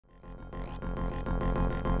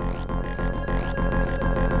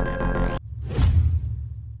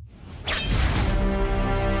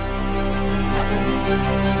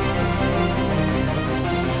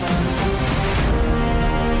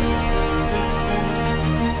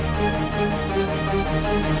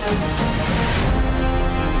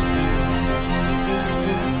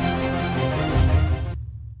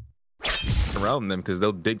around them because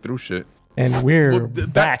they'll dig through shit. And we're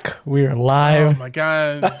back. We're live. Oh my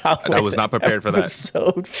god! I was not prepared for that.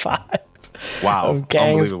 Episode 5. Wow, of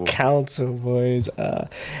Kangz Council, boys.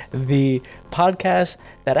 The podcast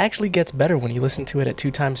that actually gets better when you listen to it at 2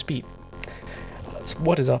 times speed.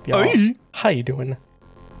 What is up, y'all? Hey. How you doing?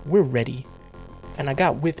 We're ready. And I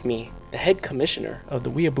got with me the head commissioner of the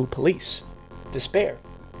Weeaboo Police, Despair.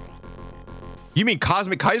 You mean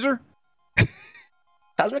Cosmic Kaiser?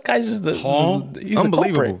 Cosmic Kaiser's he's Unbelievable.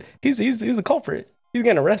 the culprit. He's the culprit. He's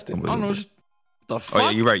getting arrested. I don't know. The fuck? Oh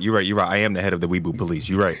yeah, you're right. I am the head of the Weeaboo Police.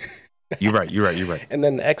 You're right. You're right. And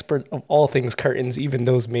then the expert of all things curtains, even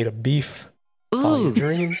those made of beef. All your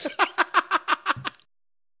dreams.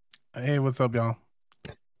 Hey, what's up, y'all?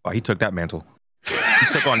 Oh, he took that mantle. He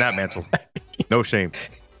took on that mantle. No shame.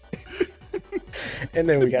 And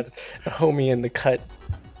then we got the homie in the cut,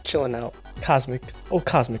 chilling out. Cosmic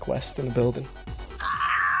West in the building.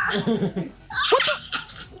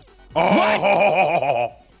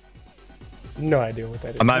 Oh! No idea what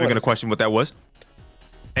that is. I'm not even gonna question what that was.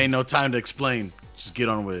 Ain't no time to explain. Just get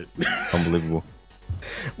on with it. Unbelievable.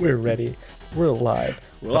 We're ready. We're live.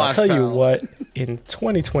 We're But I'll live, tell you pal. what, in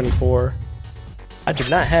 2024, I did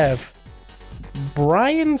not have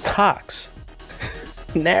Brian Cox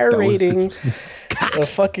narrating a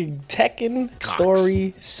fucking Tekken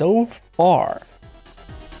story so far.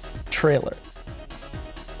 Trailer.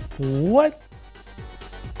 What?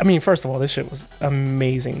 I mean, first of all, this shit was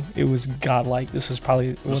amazing. It was godlike. This was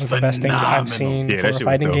probably one of the best things I've seen Yeah, for that a shit was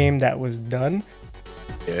fighting dope. game that was done.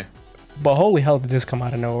 Yeah. But holy hell, did this come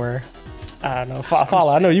out of nowhere? I don't know.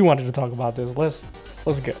 Fala, I know you wanted to talk about this.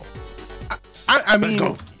 Let's go. I mean,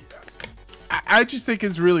 go. I just think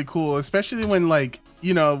it's really cool, especially when, like,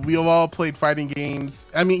 you know, we all played fighting games.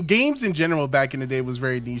 I mean, games in general back in the day was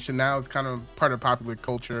very niche, and now it's kind of part of popular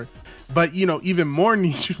culture. But, you know, even more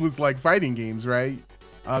niche was like fighting games, right?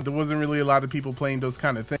 There wasn't really a lot of people playing those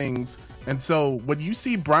kind of things. And so when you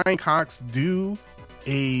see Brian Cox do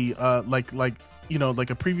a like you know, like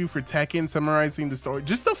a preview for Tekken summarizing the story,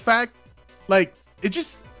 just the fact, like,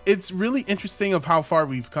 it's really interesting of how far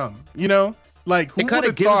we've come, you know? Like, who It kind would of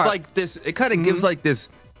have gives thought? like this. It kind of gives like this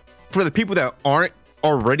for the people that aren't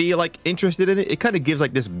already like interested in it. It kind of gives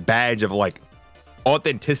like this badge of like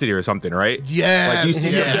authenticity or something, right? Yes, Like you see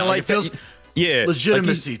yeah. something like It feels that. Yeah,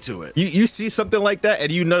 legitimacy to it. You see something like that,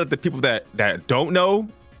 and you know that the people that don't know,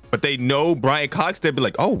 but they know Brian Cox, they'd be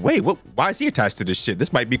like, "Oh wait, what? Why is he attached to this shit?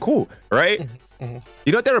 This might be cool, right?" Mm-hmm.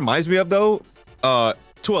 You know what that reminds me of though,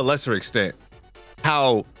 to a lesser extent,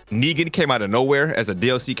 how Negan came out of nowhere as a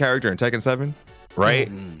DLC character in Tekken 7, right?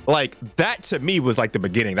 Mm-hmm. Like that to me was like the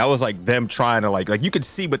beginning. That was like them trying to like you could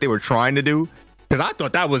see what they were trying to do, because I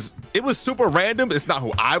thought it was super random. It's not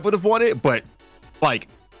who I would have wanted, but like.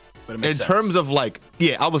 But it In makes sense. terms of like,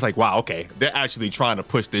 yeah, I was like, wow, okay, they're actually trying to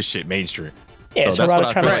push this shit mainstream. Yeah, So so that's rather what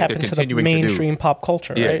I trying feel to like tap they're into the continuing to do. mainstream pop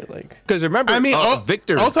culture, Yeah. right? Like, Because remember, I mean,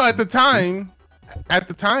 Victor. Also, at the time,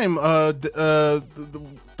 the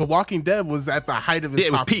Walking Dead was at the height of its yeah,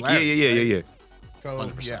 it was peak. popularity. Yeah. So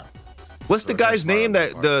 100%. yeah, What's So the that's guy's why name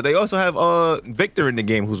I'm- that they also have Victor in the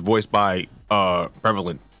game, who's voiced by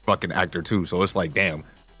prevalent fucking actor too. So it's like, damn,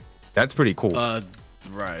 that's pretty cool.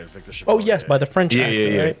 Right, Victor oh Chappelle, yes, yeah. by the French Yeah, actor,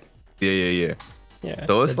 yeah. right? Yeah. Yeah.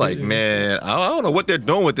 So it's the like, dude- man, I don't know what they're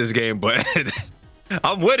doing with this game, but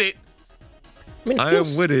I'm with it. I mean, I am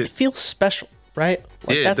with it. It feels special, right?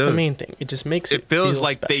 Like Yeah, it that's the does. main thing. It just makes It feels feel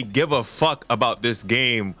like special. they give a fuck about this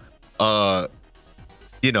game,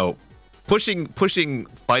 you know, pushing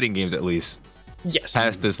fighting games at least Yes.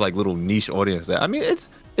 past this like little niche audience. That I mean, it's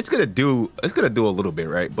gonna do a little bit,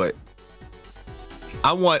 right? But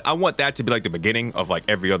I want that to be like the beginning of like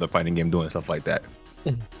every other fighting game doing stuff like that.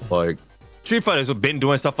 Like Street Fighters have been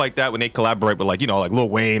doing stuff like that when they collaborate with like, you know, like Lil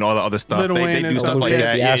Wayne, all the other stuff. Lil They Wayne do and stuff stuff, like yeah.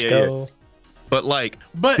 that. Yeah. Fiasco. But like,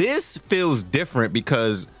 But- this feels different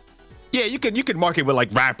because, yeah, you can market with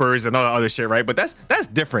like rappers and all the other shit, right? But that's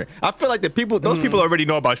different. I feel like those people already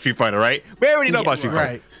know about Street Fighter, right? We already know Yeah, about Street Fighter.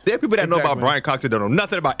 right. There are people that know about Exactly. Brian Cox that don't know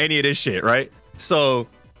nothing about any of this shit, right? So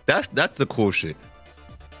that's the cool shit.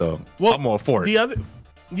 So Well, I'm all for it.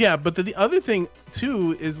 but the other thing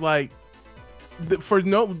too is like,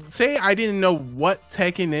 say I didn't know what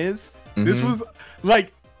Tekken is. This Mm-hmm. was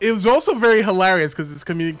like, it was also very hilarious because it's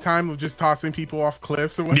comedic time of just tossing people off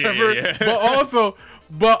cliffs or whatever. Yeah.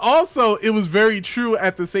 But also it was very true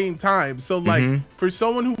at the same time. So like, Mm-hmm. for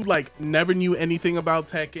someone who like never knew anything about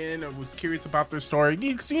Tekken or was curious about their story,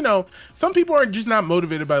 because, you know, some people are just not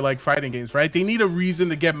motivated by like fighting games, right? They need a reason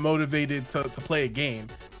to get motivated to play a game.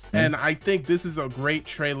 And I think this is a great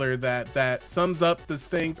trailer that sums up these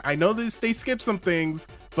things. I know they skip some things,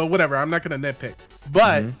 but whatever. I'm not gonna nitpick.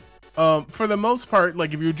 But for the most part,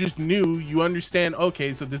 like if you're just new, you understand,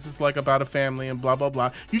 okay, so this is like about a family and blah blah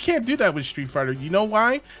blah. You can't do that with Street Fighter. You know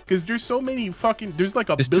why? Because there's so many there's like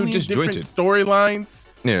a billion different storylines.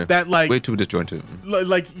 Yeah, that like way too disjointed.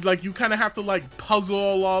 Like you kind of have to like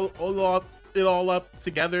puzzle it all up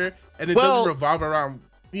together, and it doesn't revolve around,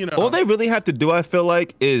 you know. All they really have to do, I feel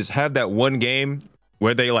like, is have that one game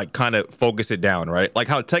where they like kind of focus it down, right? Like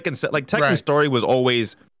how Tekken's story was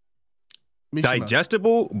always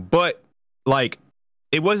digestible, but like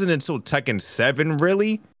it wasn't until Tekken 7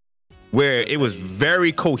 really where it was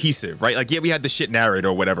very cohesive, right? Like, yeah, we had the shit narrated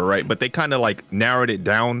or whatever, right? But they kind of like narrowed it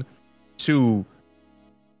down to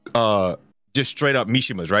just straight up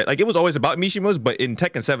Mishimas, right? Like it was always about Mishimas, but in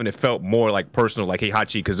Tekken 7 it felt more like personal, like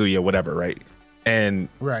Heihachi, Kazuya, whatever, right? And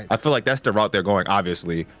I feel like that's the route they're going,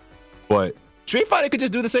 obviously. But Street Fighter could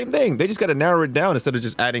just do the same thing. They just got to narrow it down instead of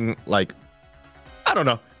just adding, like, I don't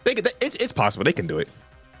know. It's possible. They can do it.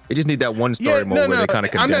 They just need that one story mode where they kind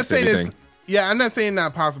of condense everything. I'm not saying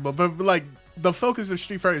not possible, but like the focus of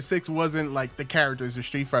Street Fighter 6 wasn't like the characters of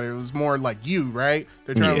Street Fighter. It was more like you, right?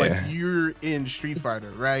 They're trying to like, you're in Street Fighter,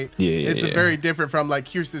 right? It's very different from like,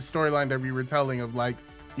 here's this storyline that we were telling of like,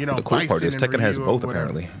 you know, the cool part is Tekken has both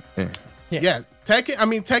apparently. Yeah, Tekken. I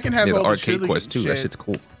mean, Tekken has all the arcade quest too. That shit's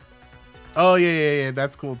cool. Oh yeah,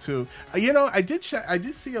 that's cool too. You know, I did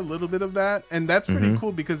see a little bit of that, and that's pretty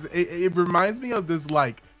cool because it reminds me of this,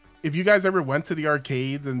 like, if you guys ever went to the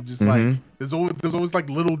arcades and just like there's always like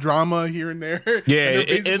little drama here and there. Yeah,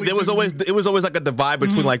 it was always like a divide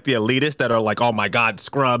between like the elitists that are like, oh my god,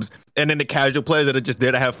 scrubs, and then the casual players that are just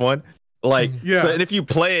there to have fun. Like, so, and if you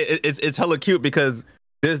play it, it's hella cute because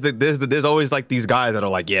there's always like these guys that are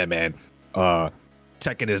like, yeah, man,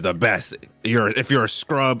 Tekken is the best. If you're a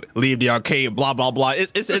scrub, leave the arcade, blah blah blah.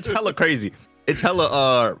 It's hella crazy. It's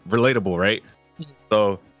hella relatable, right?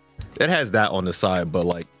 So it has that on the side, but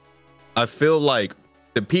like I feel like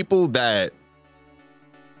the people that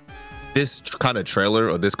this kind of trailer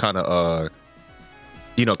or this kind of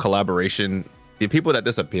collaboration, the people that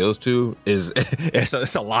this appeals to is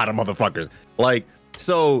it's a lot of motherfuckers. Like,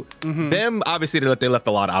 so them obviously they left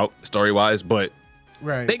a lot out story wise, but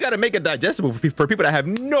they got to make it digestible for people that have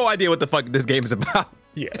no idea what the fuck this game is about.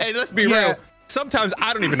 Yeah, and let's be real. Sometimes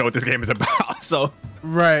I don't even know what this game is about. So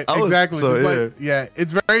exactly. So,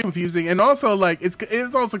 it's very confusing, and also like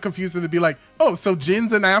it's also confusing to be like, oh, so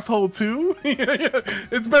Jin's an asshole too.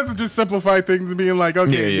 It's best to just simplify things and being like,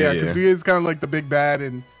 okay, because he is kind of like the big bad,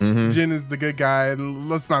 and Jin is the good guy, and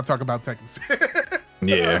let's not talk about Tekken.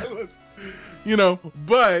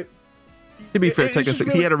 But to be fair, Tekken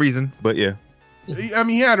really, he had a reason, but yeah. I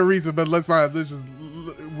mean, he had a reason, but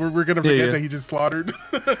we're gonna forget that he just slaughtered.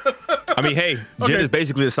 I mean, hey, Jin is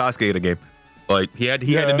basically the Sasuke of the game. Like he had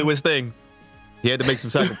to do his thing. He had to make some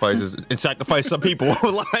sacrifices and sacrifice some people.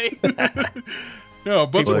 Like, a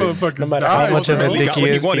bunch of motherfuckers. No matter how much of a dick he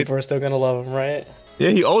is, people are still gonna love him, right? Yeah,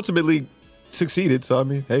 he ultimately succeeded. So I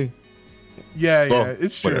mean, hey.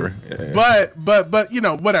 It's true. But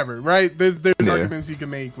whatever, right? There's arguments you can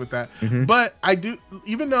make with that. But I do,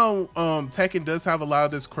 even though Tekken does have a lot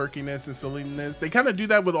of this quirkiness and silliness, they kind of do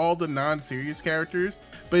that with all the non-serious characters.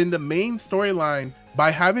 But in the main storyline, by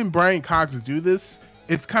having Brian Cox do this,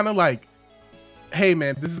 it's kind of like, hey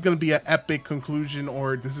man, this is gonna be an epic conclusion,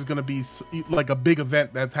 or this is gonna be like a big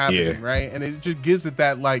event that's happening, right? And it just gives it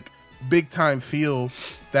that like big time feel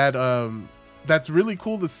that that's really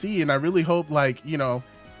cool to see, and I really hope like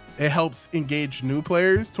it helps engage new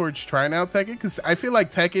players towards trying out Tekken, because I feel like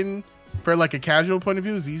Tekken for like a casual point of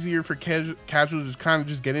view is easier for casuals to just kind of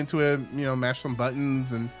just get into it, mash some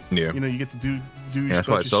buttons, and you get to do your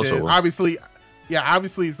shit.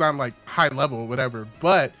 Obviously it's not like high level or whatever,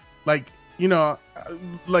 but like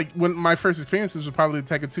like when my first experiences was probably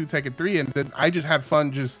Tekken 2, Tekken 3, and then I just had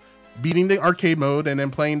fun just beating the arcade mode and then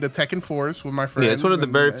playing the Tekken Force with my friends. Yeah, it's one of the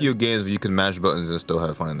very few games where you can mash buttons and still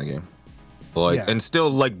have fun in the game. Like, and still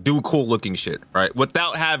like do cool looking shit, right?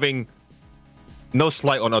 Without having, no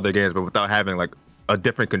slight on other games, but without having like a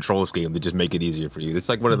different control scheme to just make it easier for you. It's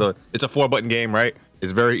like one of the, it's a 4-button game, right?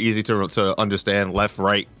 It's very easy to understand, left,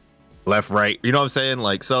 right. You know what I'm saying?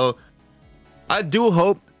 Like, so I do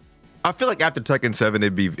hope, I feel like after Tekken 7,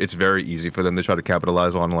 it's very easy for them to try to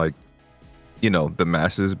capitalize on like, the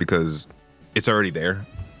masses, because it's already there.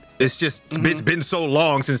 It's just it's been so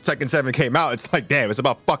long since Tekken 7 came out. It's like, damn, it's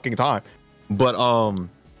about fucking time. But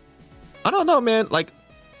I don't know, man. Like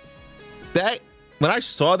that, when I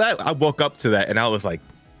saw that, I woke up to that and I was like,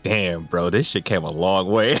 damn, bro, this shit came a long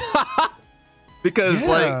way. Because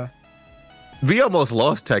like we almost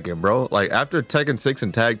lost Tekken, bro. Like after Tekken 6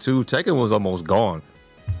 and Tag 2, Tekken was almost gone.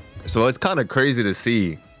 So it's kind of crazy to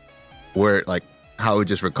see where like how it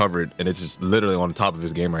just recovered, and it's just literally on the top of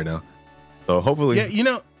his game right now. So hopefully,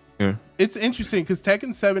 it's interesting because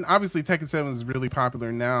Tekken 7, obviously Tekken 7 is really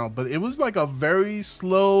popular now, but it was like a very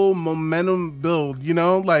slow momentum build.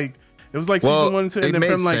 Like it was like season 1 and 2, and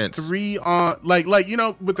then from like 3 on, like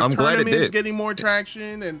with the tournaments getting more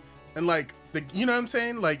traction and like. You know what I'm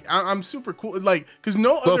saying? Like I'm super cool. Like because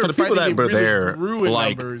no other for the people that were really there, grew in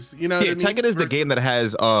numbers. You know, what I mean? Tekken is the game that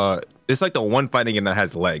has it's like the one fighting game that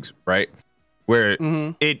has legs, right? Where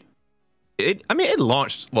it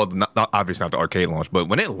launched. Well, not obviously not the arcade launch, but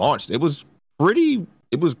when it launched, it was pretty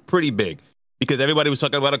big because everybody was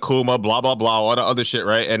talking about Akuma, blah blah blah, all the other shit,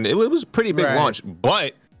 right? And it was pretty big launch.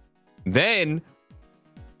 But then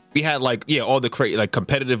we had all the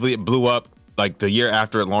competitively it blew up. Like the year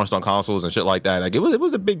after it launched on consoles and shit like that, like it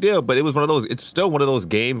was a big deal, but it was one of those. It's still one of those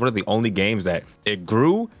games, one of the only games that it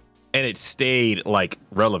grew and it stayed like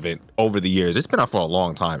relevant over the years. It's been out for a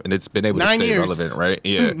long time and it's been able to stay relevant, right?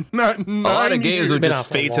 Yeah, a lot of games would just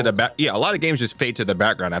fade to the back. Yeah, a lot of games just fade to the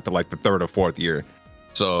background after like the 3rd or 4th year.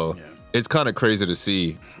 So it's kind of crazy to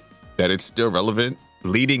see that it's still relevant,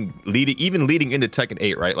 leading into Tekken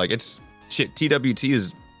 8, right? Like it's shit. TWT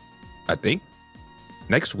is, I think,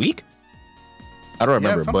 next week. I don't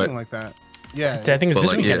remember, something but like that. Yeah, I think it's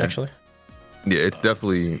this weekend actually. Yeah, it's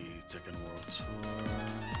definitely.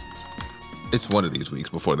 It's one of these weeks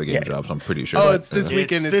before the game drops. I'm pretty sure. Oh, it's this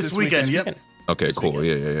weekend. It's this weekend. Yep. Okay, this cool.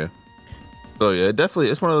 Weekend. Yeah. So yeah, definitely,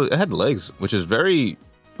 it's one of those. It had legs, which is very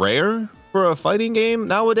rare for a fighting game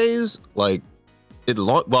nowadays. Like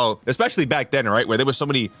well, especially back then, right? Where there was so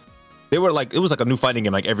many. They were like, it was like a new fighting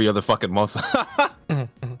game like every other fucking month.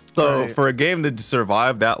 So for a game to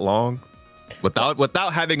survive that long.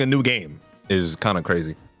 Without having a new game is kind of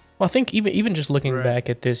crazy. Well, I think even just looking back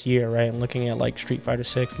at this year, right, and looking at like Street Fighter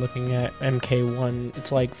 6, looking at MK1,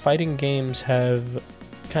 it's like fighting games have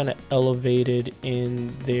kind of elevated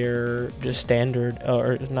in their just standard,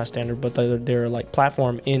 or not standard, but their like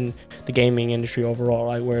platform in the gaming industry overall,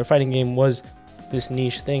 right? Where a fighting game was this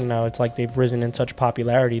niche thing, now it's like they've risen in such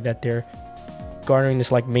popularity that they're garnering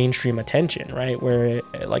this like mainstream attention, right? Where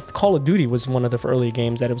like Call of Duty was one of the early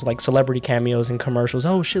games that it was like celebrity cameos and commercials.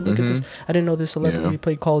 Oh shit, look at this! I didn't know this celebrity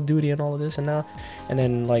played Call of Duty and all of this, and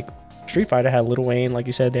then like Street Fighter had Lil Wayne, like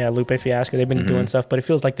you said, they had Lupe Fiasco. They've been doing stuff, but it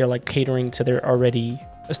feels like they're like catering to their already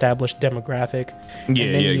established demographic.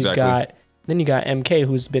 Exactly. Then you got MK,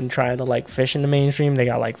 who's been trying to like fish in the mainstream. They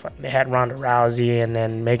got they had Ronda Rousey and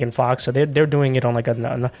then Megan Fox, so they're doing it on like on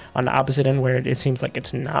the opposite end where it seems like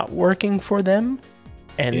it's not working for them.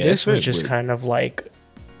 And this was just kind of like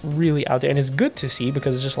really out there, and it's good to see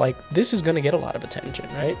because it's just like this is gonna get a lot of attention,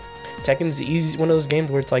 right? Tekken's easy, one of those games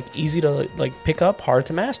where it's like easy to like pick up, hard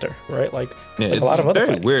to master, right? Like a lot of other.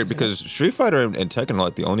 Very weird because Street Fighter and Tekken are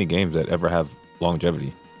like the only games that ever have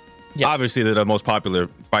longevity. Yeah. Obviously, they're the most popular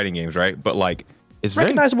fighting games, right? But like, it's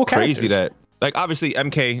very crazy that, like, obviously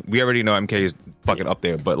MK, we already know MK is fucking up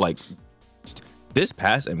there, but like, this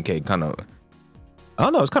past MK kind of, I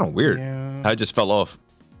don't know, it's kind of weird. I just fell off,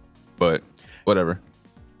 but whatever.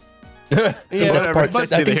 I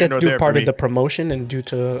think that's due part of the promotion and due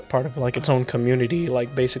to part of like its own community,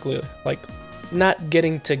 like basically like not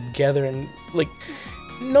getting together and like.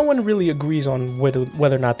 No one really agrees on whether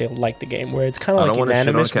or not they like the game. Where it's kind of like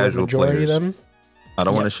unanimous for the majority of them. I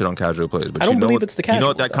don't want to shit on casual players, but I don't believe it's the casual. You know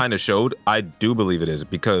what that kind of showed? I do believe it is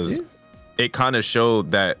because it kind of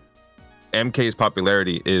showed that MK's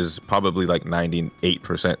popularity is probably like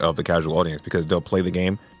 98% of the casual audience because they'll play the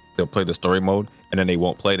game, they'll play the story mode, and then they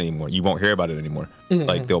won't play it anymore. You won't hear about it anymore.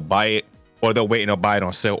 Like they'll buy it, or they'll wait and they'll buy it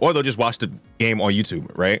on sale, or they'll just watch the game on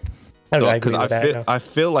YouTube, right? Because I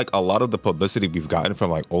feel like a lot of the publicity we've gotten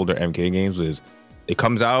from like older MK games is it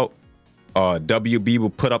comes out, WB will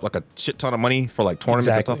put up like a shit ton of money for like tournaments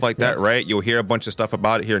and stuff like that, right? You'll hear a bunch of stuff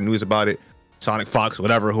about it, hear news about it, Sonic Fox,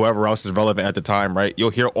 whatever, whoever else is relevant at the time, right? You'll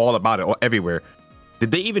hear all about it everywhere.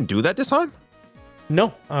 Did they even do that this time?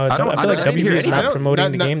 No, I feel like WB is not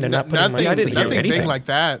promoting the game. They're not putting money into nothing big like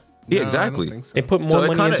that. Yeah, exactly. They put more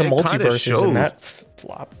money into multiverses and that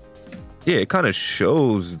flop. Yeah, it kind of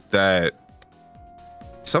shows that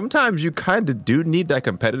sometimes you kind of do need that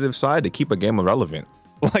competitive side to keep a game relevant.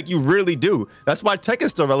 Like you really do. That's why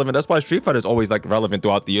Tekken's still relevant. That's why Street Fighter is always like relevant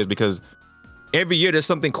throughout the years because every year there's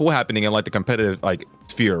something cool happening in like the competitive like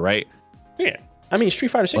sphere, right? Yeah, I mean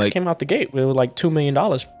Street Fighter 6 came out the gate with like $2 million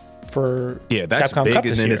for that's Capcom big Cup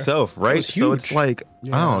in itself, right? So it's like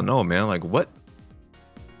I don't know, man. Like what?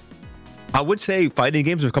 I would say fighting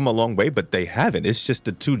games have come a long way, but they haven't. It's just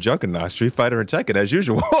the two juggernauts, Street Fighter and Tekken, as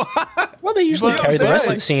usual. Well, they usually carry the rest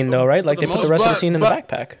of the scene, though, right? Like they put the rest of the scene in the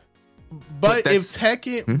backpack. But if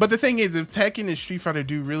Tekken, but the thing is, if Tekken and Street Fighter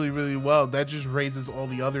do really, really well, that just raises all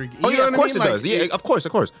the other. Oh yeah, of course it does. Yeah, of course.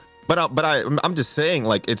 But I'm just saying,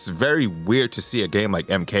 like, it's very weird to see a game like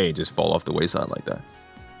MK just fall off the wayside like that.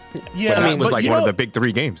 Yeah, but that was like one of the big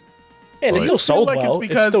 3 games. And it still sold like well.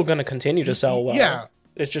 It's still going to continue to sell well. Yeah,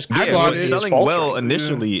 it's just selling well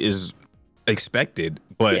initially is expected,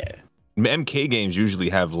 but MK games usually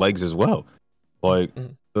have legs as well. Like,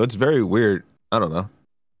 so it's very weird. I don't know.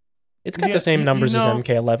 It's got the same numbers as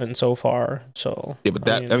MK11 so far. So yeah, but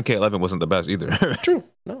that MK11 wasn't the best either. True,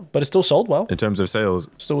 no, but it still sold well in terms of sales.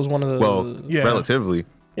 Still was one of the relatively.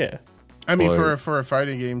 Yeah, I mean, for a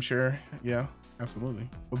fighting game, sure, yeah, absolutely.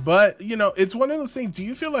 But it's one of those things. Do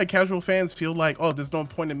you feel like casual fans feel like, oh, there's no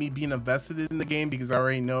point in me being invested in the game because I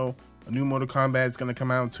already know a new Mortal Kombat is going to come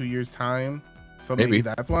out in 2 years' time, so maybe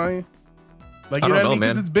that's why. Like, you know what I mean?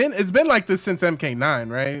 Because it's been like this since MK9,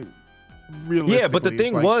 right? Yeah, but the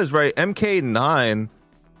thing was, right, MK9,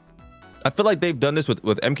 I feel like they've done this with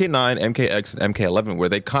MK9, MKX, and MK11, where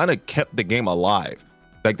they kind of kept the game alive.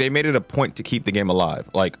 Like, they made it a point to keep the game alive.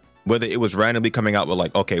 Like, whether it was randomly coming out with,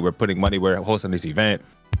 like, okay, we're putting money, we're hosting this event,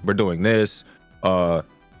 we're doing this. I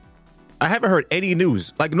haven't heard any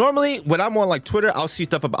news. Like, normally, when I'm on, like, Twitter, I'll see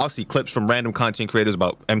clips from random content creators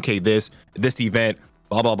about MK this event,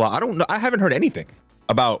 blah, blah, blah. I don't know. I haven't heard anything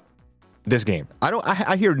about this game.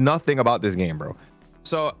 I hear nothing about this game, bro.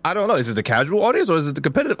 So I don't know. Is it the casual audience or is it the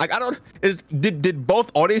competitive? Like, did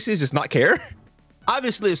both audiences just not care?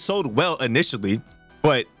 Obviously it sold well initially,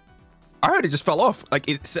 but I heard it just fell off. Like,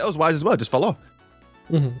 it sales wise as well, just fell off.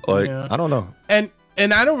 Like, I don't know.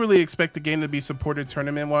 And I don't really expect the game to be supported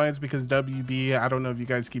tournament wise because WB, I don't know if you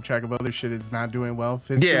guys keep track of other shit, is not doing well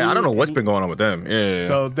fiscally. Yeah, I don't know what's been going on with them. Yeah.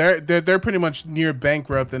 So they're pretty much near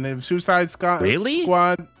bankrupt, and if Suicide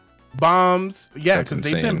Squad bombs, because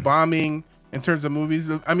they've been bombing in terms of movies.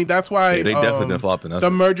 I mean, that's why they definitely been flopping. The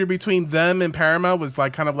merger between them and Paramount was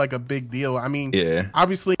like kind of like a big deal. I mean,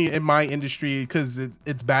 obviously in my industry, because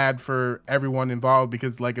it's bad for everyone involved,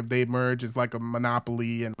 because like if they merge, it's like a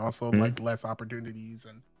monopoly and also like less opportunities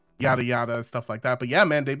and yada yada stuff like that. But yeah,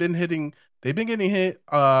 man, they've been getting hit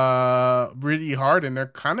really hard, and they're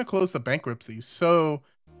kind of close to bankruptcy. So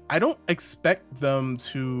I don't expect them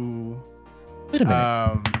to. Wait a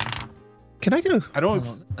minute. Can I get a? I'm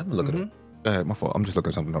looking at it. Go ahead, my fault. I'm just looking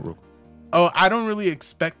at something up real quick. Oh, I don't really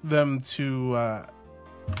expect them to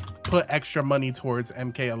put extra money towards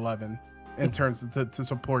MK11 in terms to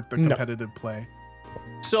support the competitive play.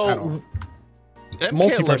 So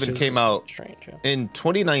MK11 came out in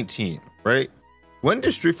 2019, right? When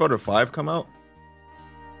did Street Fighter 5 come out?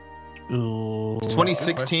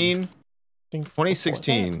 2016.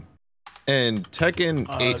 2016. And Tekken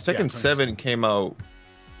 8, Tekken 7 came out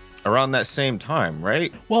around that same time,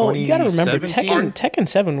 right? Well, you gotta remember, Tekken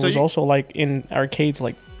 7 was also like in arcades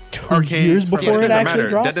like 2 years before it actually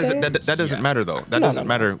dropped. That doesn't matter though. That doesn't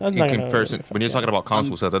matter in comparison. When you're talking about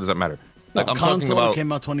console stuff, that doesn't matter. Like, I'm talking about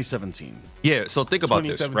came out 2017. Yeah, so think about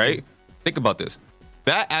this, right? Think about this.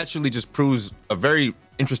 That actually just proves a very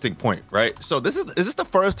interesting point, right? So is this the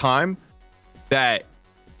first time that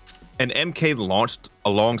an MK launched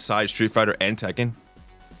alongside Street Fighter and Tekken?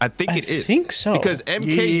 I think it is. I think so. Because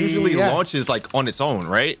MK usually launches like on its own,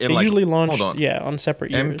 right? And they usually launch on separate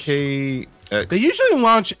years. They usually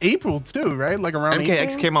launch April too, right? Like around MKX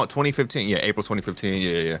April? came out 2015. Yeah, April 2015.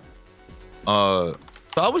 Yeah. So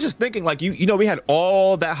I was just thinking, like, you know, we had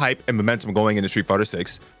all that hype and momentum going into Street Fighter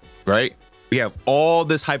 6, right? We have all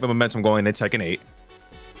this hype and momentum going into Tekken 8.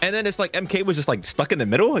 And then it's like MK was just like stuck in the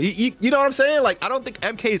middle. You know what I'm saying? Like, I don't think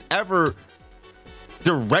MK's ever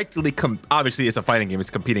directly obviously it's a fighting game, it's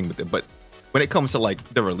competing with it, but when it comes to like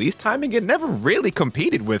the release timing, it never really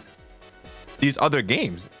competed with these other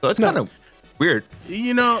games. So it's kind of weird.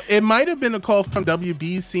 You know, it might have been a call from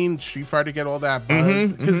WB seeing Street Fighter get all that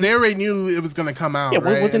buzz because they already knew it was going to come out. Yeah,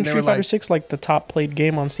 right? Wasn't Street Fighter 6 like the top played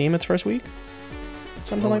game on Steam its first week?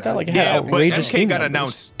 Something like that. Like, it had outrageous MK got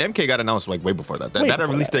announced. MK got announced like way before that. That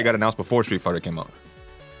release date got announced before Street Fighter came out.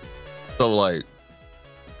 So like,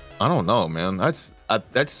 I don't know, man. That's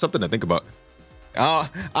something to think about. I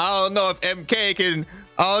don't know if MK can.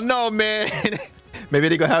 I don't know, man. Maybe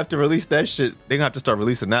they're gonna have to release that shit. They're gonna have to start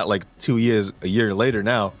releasing that like a year later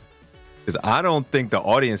now. Because I don't think the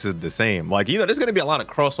audience is the same. Like, you know, there's gonna be a lot of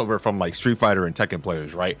crossover from like Street Fighter and Tekken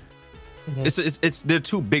players, right? They're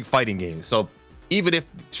two big fighting games. So even if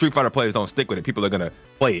Street Fighter players don't stick with it, people are gonna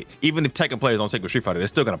play it. Even if Tekken players don't stick with Street Fighter, they're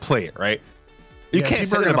still gonna play it, right? You can't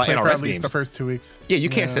say that about NRS games. The first 2 weeks. Yeah, you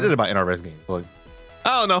can't say that about NRS games. Like,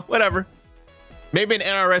 I don't know, whatever. Maybe an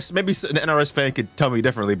NRS fan could tell me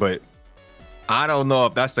differently, but I don't know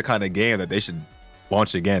if that's the kind of game that they should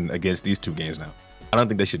launch again against these two games now. I don't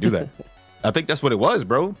think they should do that. I think that's what it was,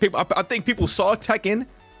 bro. I think people saw Tekken,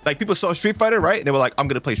 like people saw Street Fighter, right? And they were like, I'm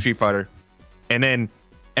gonna play Street Fighter. And then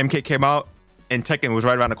MK came out and Tekken was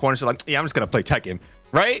right around the corner. So like, yeah, I'm just gonna play Tekken,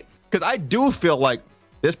 right? Because I do feel like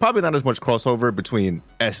there's probably not as much crossover between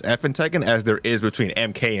SF and Tekken as there is between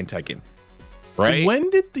MK and Tekken, right? When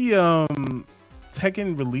did the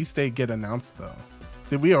Tekken release date get announced though?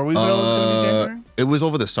 Did we always know it was gonna be January? It was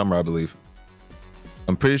over the summer, I believe.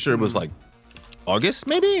 I'm pretty sure it was like August,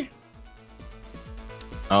 maybe.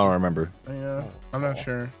 I don't remember. Yeah, I'm not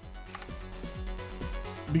sure.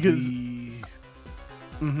 Because the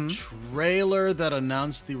trailer that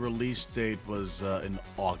announced the release date was in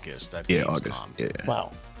August. August. Yeah.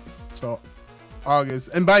 Wow. So August,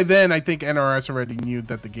 and by then I think NRS already knew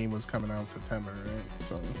that the game was coming out in September, right?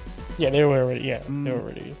 So yeah, they were already getting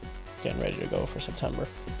ready to go for September.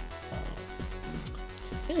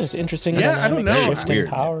 It's interesting. Yeah, I don't know. Shifting Weird.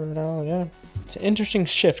 power now. Yeah, it's an interesting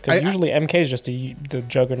shift because usually MK is just the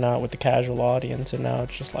juggernaut with the casual audience, and now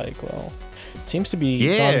it's just like, well, it seems to be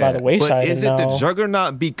gone by the wayside. But is and it now, the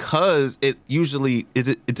juggernaut because it usually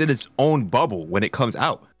it's in its own bubble when it comes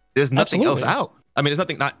out? There's nothing else out. I mean, there's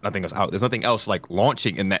nothing else out. There's nothing else like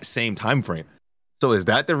launching in that same time frame. So is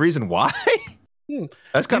that the reason why?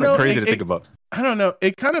 That's kind of crazy to think about. I don't know.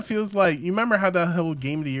 It kind of feels like, you remember how the whole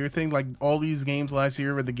Game of the Year thing, like all these games last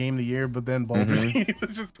year were the Game of the Year, but then Baldur's Gate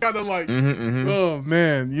was just kind of like, oh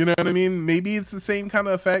man, you know what I mean? Maybe it's the same kind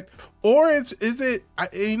of effect, or is it,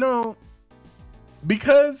 you know,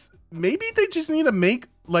 because maybe they just need to make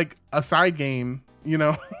like a side game, you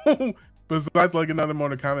know, besides like another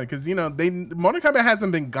Mortal Kombat, because you know Mortal Kombat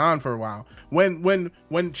hasn't been gone for a while.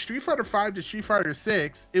 When Street Fighter 5 to Street Fighter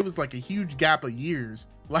 6, it was like a huge gap of years.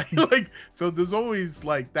 Like so there's always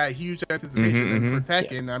like that huge anticipation. And for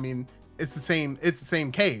Tekken, I mean, it's the same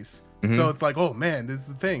case. So it's like, oh man, this is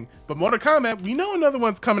the thing. But Mortal Kombat, we know another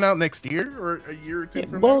one's coming out next year or a year or two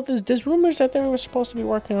from well, now. there's rumors that they were supposed to be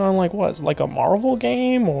working on like a Marvel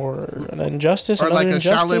game or an Injustice Or like a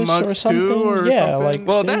Injustice Shaolin Monks or something. 2 or yeah, something. like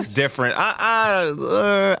Well, that's different.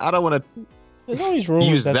 I don't want to. there's always rumors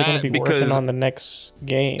use that they're going that to be because working on the next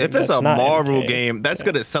game. If it's that's a not Marvel MK. game, that's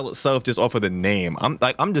gonna sell itself just off of the name.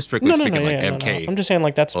 I'm just strictly No, speaking like yeah, MK. no. I'm just saying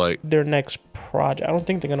like that's Like- their next project. I don't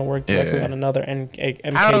think they're going to work directly on another MK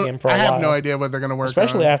game for a I while. have no idea what they're gonna work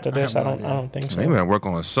Especially on. after this, have I no idea. don't think so. Maybe I work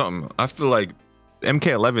on something. I feel like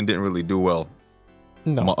MK11 didn't really do well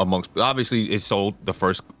No. amongst. Obviously, it sold the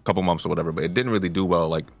first couple months or whatever, but it didn't really do well.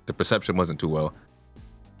 Like the perception wasn't too well,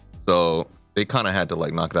 so they kind of had to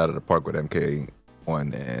like knock it out of the park with MK1.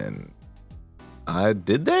 And I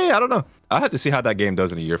don't know. I have to see how that game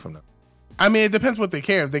does in a year from now. I mean, it depends what they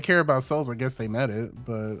care. If they care about Souls, I guess they met it.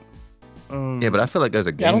 But Yeah, but I feel like as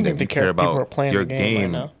a game, I don't that think they you care care if people are about playing your the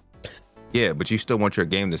game right now. Yeah, but you still want your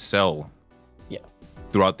game to sell. Yeah.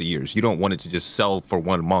 Throughout the years, you don't want it to just sell for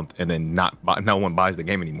 1 month and then no one buys the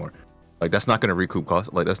game anymore. Like that's not going to recoup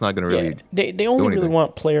costs. Like that's not going to really. They only really anything.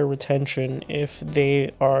 want player retention if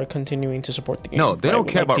they are continuing to support the game. No, they right? don't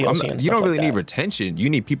With, care like, about. DLC and You stuff don't like really need that. retention.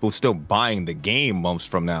 You need people still buying the game months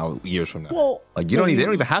from now, years from now. Well, Like you don't need. They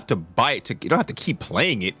don't even have to buy it. You don't have to keep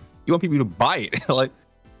playing it. You want people to buy it. Like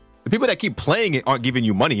the people that keep playing it aren't giving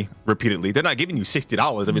you money repeatedly. They're not giving you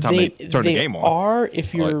 $60 every time they turn the game on. They are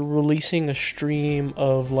if you're releasing a stream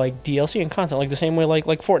of like DLC and content, like the same way like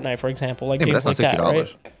Fortnite, for example, like Yeah, but games that's like not that,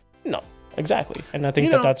 $60. right? No, exactly, and I think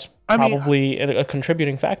You know, that's I mean, probably a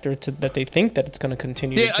contributing factor to that. They think that it's going to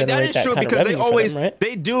continue Yeah, to that generate is that true kind of because they revenue for always them, right?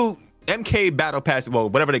 they do MK battle pass, well,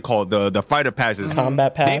 whatever they call it, the fighter passes.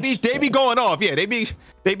 Combat pass. They be going off. Yeah, they be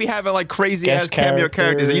having like crazy Guest ass cameo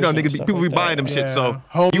characters, and you know, characters niggas and people be stuff buying like them that. shit. So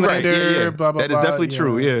Yeah. you're right. Yeah, Homelander, yeah. blah, blah, That is blah, definitely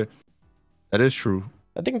true. yeah. Yeah, that is true.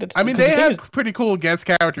 I think that's. I mean, because they the thing have is- pretty cool guest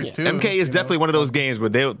characters too. MK is definitely one of those games where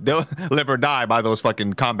they'll live or die by those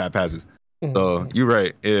fucking combat passes. So you're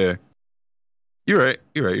right. Yeah, you're right.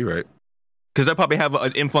 Because they probably have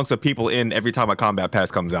an influx of people in every time a combat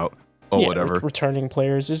pass comes out or whatever. Returning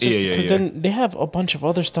players. It's just because then they have a bunch of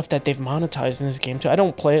other stuff that they've monetized in this game too. I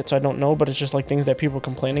don't play it, so I don't know, but it's just like things that people are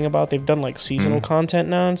complaining about. They've done like seasonal content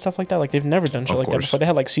now and stuff like that. Like they've never done shit Of like that course. before. They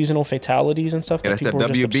had like seasonal fatalities and stuff Yeah, that that's that people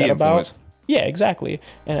were just WB upset influence. about. Yeah, exactly.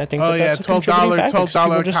 And I think Oh, that's a yeah, contributing factor, 'cause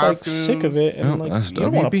people are $12 just like sick of it, and Yeah, like that's you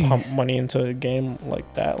don't want to WB. pump money into a game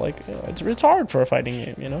like that. Like it's hard for a fighting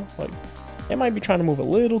game, you know. Like they might be trying to move a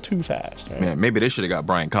little too fast. Right? Man, maybe they should have got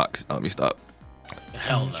Brian Cox. Let me stop.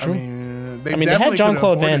 Hell no. I mean, they had Jean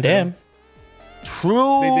Claude Van Damme.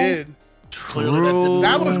 True. They did. Clearly that didn't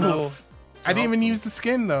That do was enough. cool. I didn't even use the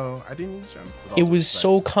skin though. I didn't use them. It was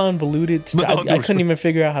so convoluted. I couldn't even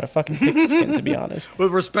figure out how to fucking pick the skin, to be honest.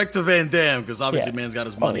 With respect to Van Damme, because obviously man's got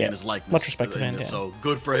his money and his likeness. Much respect to Van Damme. So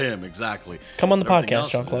good for him, exactly. Come on the podcast,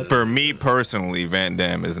 Jean-Claude. For me personally, Van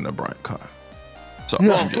Damme isn't a Brian Carr. So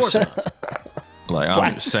well, of course not. Like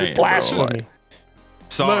I'm just saying, blasphemy.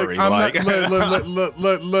 bro, like, sorry,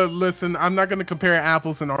 listen, I'm not gonna compare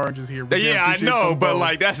apples and oranges here. Yeah, I know, but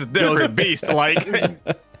like that's a different beast. Like, I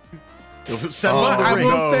will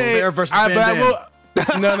say,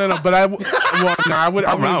 no, but I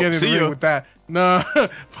wouldn't get in the ring with that. No,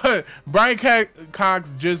 but Brian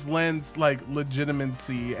Cox just lends like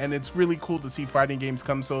legitimacy, and it's really cool to see fighting games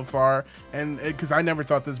come so far. And because I never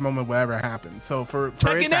thought this moment would ever happen. So for it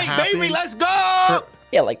to happen, baby, let's go.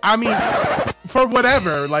 Yeah, like I mean, for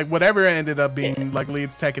whatever it ended up being, luckily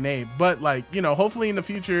it's Tekken 8. But like, you know, hopefully in the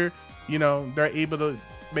future, you know, they're able to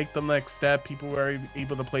make the next step. People are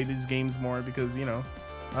able to play these games more because, you know,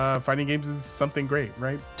 fighting games is something great,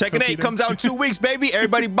 right? Tekken 8 comes out in 2 weeks, baby.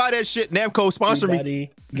 Everybody buy that shit. Namco sponsor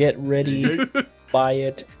me. Get ready, buy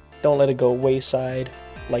it. Don't let it go wayside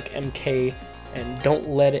like MK, and don't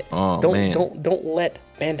let it. Don't let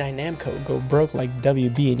Bandai Namco go broke like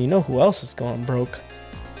WB. And you know who else is going broke?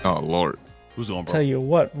 Oh Lord, who's going broke? Tell you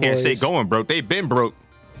what, boys, can't say going broke. They've been broke.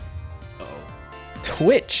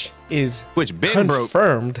 Twitch is been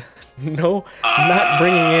confirmed. Broke. No, not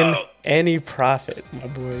bringing in any profit, my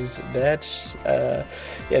boys. That's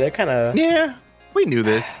they're kind of. Yeah, we knew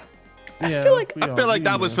this. I feel like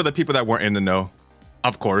that was for the people that weren't in the know,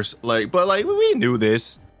 of course. Like, but like we knew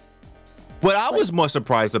this. What I was most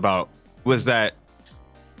surprised about was that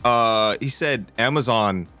he said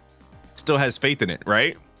Amazon still has faith in it,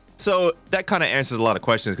 right? So that kind of answers a lot of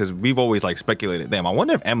questions because we've always like speculated. Damn, I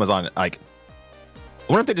wonder if Amazon I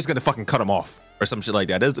wonder if they're just gonna fucking cut them off or some shit like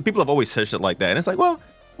that. People have always said shit like that, and it's like, well,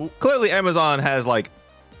 clearly Amazon has like,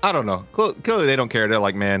 I don't know. Clearly they don't care. They're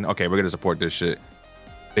like, man, okay, we're gonna support this shit.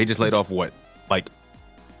 They just laid off what, like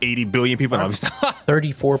 80 billion people.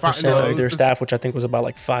 34% of their staff, which I think was about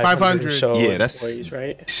like 500 or so employees,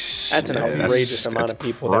 right? That's an outrageous amount of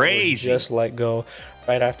people that were just let go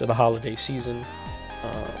right after the holiday season.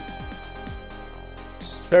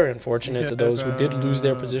 It's very unfortunate to those who did lose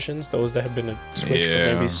their positions, those that have been switched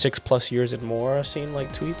for maybe 6+ years and more. I've seen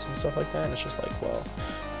like tweets and stuff like that, and it's just like, well,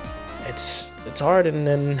 it's hard. And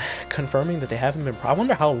then confirming that they haven't been. I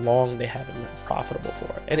wonder how long they haven't been profitable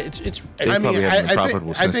for. And it's. I mean,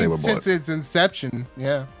 I think since its inception,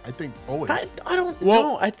 yeah, I think always. I don't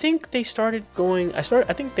know. I think they started going. I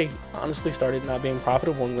think they honestly started not being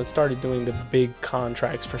profitable when they started doing the big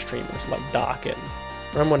contracts for streamers like Doc and.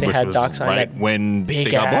 Remember when they had Doc sign that when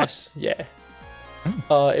big ass? Yeah.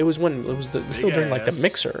 It was still during like the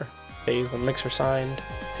Mixer phase when Mixer signed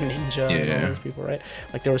Ninja and all those people, right?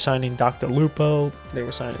 Like they were signing Dr. Lupo, they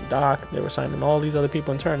were signing Doc, they were signing all these other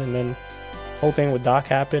people in turn, and then the whole thing with Doc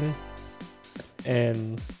happened,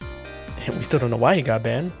 and we still don't know why he got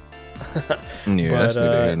banned. But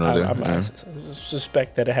I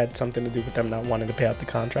suspect that it had something to do with them not wanting to pay out the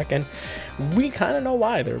contract, and we kind of know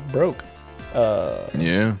why. They're broke.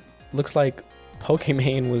 Looks like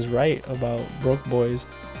Pokimane was right about broke boys.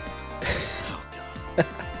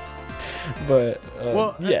 But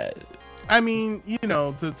I mean, you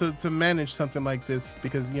know, to manage something like this,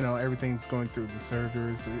 because you know everything's going through the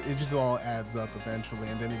servers, it just all adds up eventually.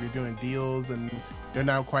 And then if you're doing deals and they're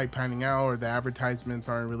not quite panning out, or the advertisements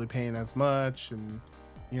aren't really paying as much, and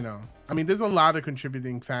you know, I mean, there's a lot of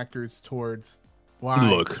contributing factors towards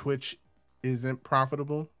why Twitch isn't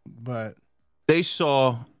profitable. But they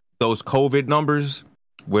saw those COVID numbers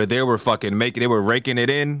where they were they were raking it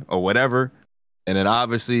in or whatever, and then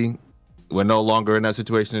obviously we're no longer in that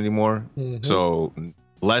situation anymore. Mm-hmm. So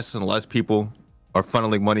less and less people are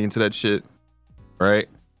funneling money into that shit, right?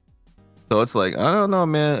 So it's like, I don't know,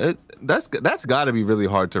 man. That's got to be really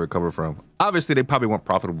hard to recover from. Obviously, they probably weren't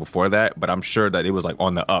profitable before that, but I'm sure that it was like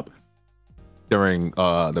on the up during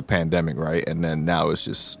the pandemic, right? And then now it's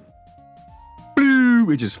just,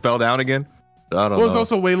 it just fell down again. I don't know. It's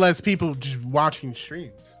also way less people just watching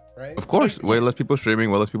streams, right? Of course, way less people streaming,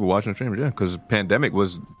 way less people watching streams, yeah. Because pandemic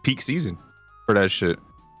was peak season for that shit.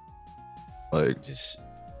 Like, just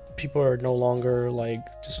people are no longer like,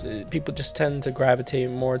 people just tend to gravitate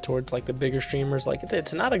more towards like the bigger streamers. Like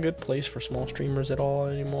it's not a good place for small streamers at all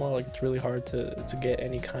anymore. Like it's really hard to get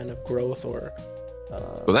any kind of growth or.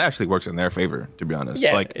 Well, that actually works in their favor, to be honest.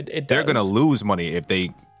 Yeah, like it they're gonna lose money if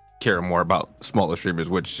they care more about smaller streamers,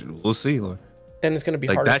 which we'll see. Like, then it's going to be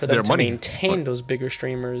harder for them to maintain those bigger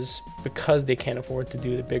streamers because they can't afford to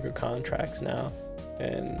do the bigger contracts now.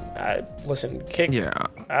 And listen, Kick. Yeah,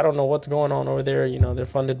 I don't know what's going on over there. They're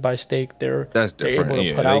funded by Stake. They're different. able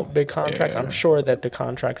to put out big contracts. I'm sure that the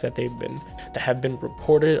contracts that have been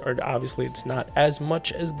reported, or obviously it's not as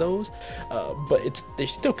much as those, but they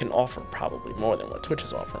still can offer probably more than what Twitch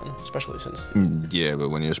is offering, especially since. Yeah, but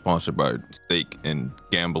when you're sponsored by Stake and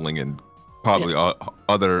gambling and probably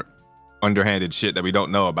other underhanded shit that we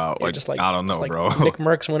don't know about, I don't know, bro. Nick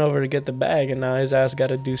Merckx went over to get the bag, and now his ass got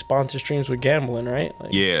to do sponsor streams with gambling, right?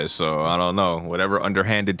 Yeah, so I don't know. Whatever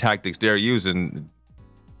underhanded tactics they're using,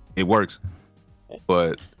 it works.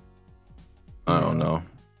 But I don't know.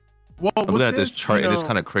 Well, I'm looking at this chart, and it's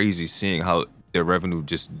kind of crazy seeing how their revenue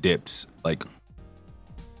just dips,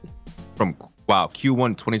 from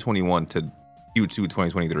Q1 2021 to Q2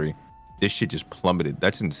 2023. This shit just plummeted.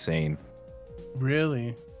 That's insane.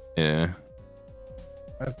 Really? Yeah,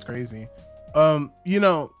 that's crazy.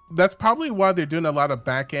 That's probably why they're doing a lot of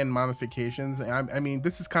back end modifications. I mean,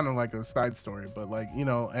 this is kind of like a side story, but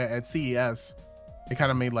at CES, they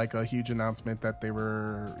kind of made a huge announcement that they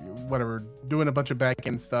were doing a bunch of back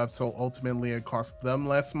end stuff. So ultimately, it costs them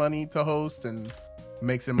less money to host and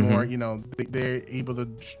makes it more. They're able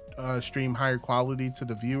to stream higher quality to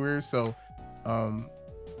the viewers. So.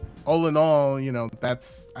 All in all,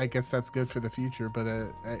 I guess that's good for the future. But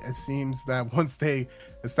it seems that once they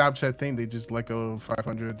establish that thing, they just let go of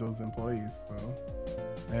 500 of those employees. So,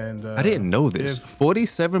 and I didn't know this.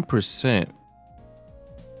 47%.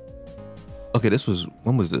 Okay,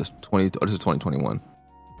 when was this? This is 2021.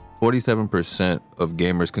 47% of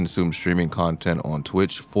gamers consume streaming content on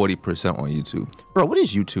Twitch. 40% on YouTube. Bro, what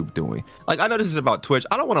is YouTube doing? I know this is about Twitch.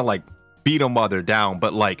 I don't want to beat them while they're down,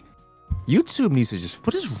 but YouTube needs to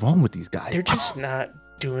what is wrong with these guys? They're just not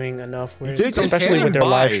doing enough, especially with their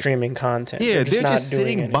live streaming content. Yeah, they're just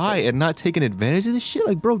sitting by and not taking advantage of this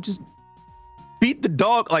shit. Bro, just beat the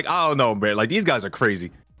dog. I don't know, man. These guys are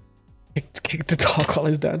crazy. Kick the dog while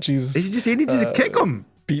he's down. Jesus. They need to kick him.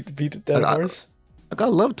 Beat the dead horse. I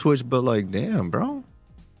love Twitch, but damn, bro.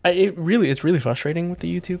 It's really frustrating with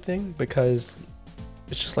the YouTube thing because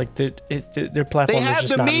it's just their platform is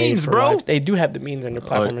just not made for live. They do have the means, and their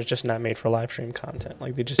platform is just not made for live stream content.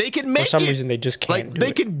 They can make for some reason they just can't.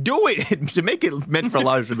 They can do it to make it meant for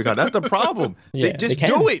live stream content. That's the problem. They just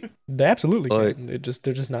do it. They absolutely can. They're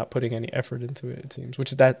just not putting any effort into it. It seems,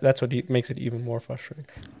 which is that's what makes it even more frustrating.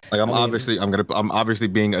 I'm obviously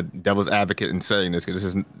being a devil's advocate and saying this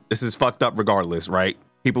because this is fucked up regardless, right?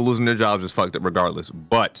 People losing their jobs is fucked up regardless.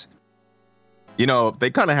 But they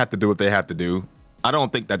kind of have to do what they have to do. I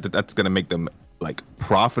don't think that's gonna make them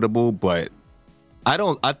profitable, but I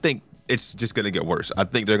think it's just gonna get worse. I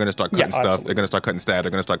think they're gonna start cutting stuff. Absolutely. They're gonna start cutting staff.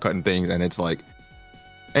 They're gonna start cutting things, and it's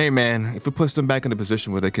hey man, if it puts them back in a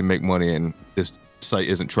position where they can make money and this site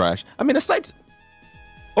isn't trash. I mean, the site's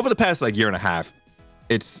over the past year and a half,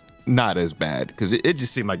 it's not as bad because it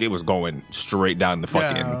just seemed like it was going straight down the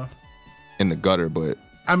fucking in the gutter, but.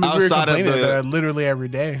 I mean, we were complaining about that literally every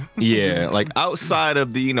day. Yeah, outside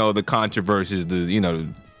of the the controversies, the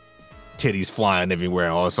titties flying everywhere,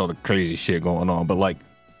 and all this other crazy shit going on, but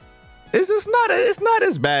it's not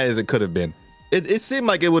as bad as it could have been. It seemed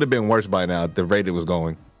like it would have been worse by now at the rate it was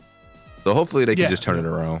going. So hopefully they can just turn it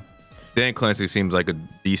around. Dan Clancy seems like a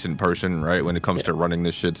decent person, right, when it comes to running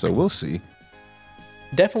this shit. So we'll see.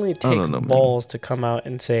 Definitely takes balls to come out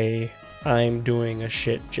and say I'm doing a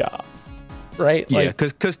shit job. Right? Yeah,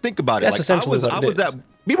 because think about it. That's essentially what it is.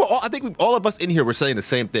 I think all of us in here were saying the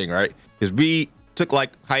same thing, right? Because we took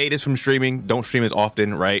hiatus from streaming, don't stream as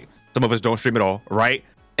often, right? Some of us don't stream at all, right?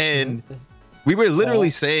 And we were literally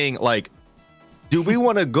saying do we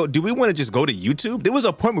want to just go to YouTube? There was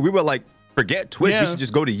a point where we were forget Twitch, we should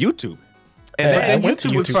just go to YouTube. And then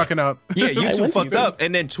YouTube was fucking up. Yeah, YouTube fucked up,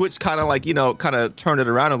 and then Twitch kind of turned it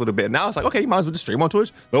around a little bit. Now it's okay, you might as well just stream on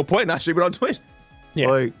Twitch. No point not streaming on Twitch.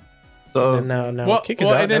 Yeah. So and now Kick is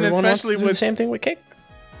out. And then everyone especially wants to do the same thing with Kick.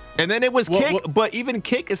 And then it was Kick, but even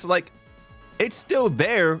Kick is it's still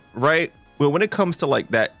there, right? Well, when it comes to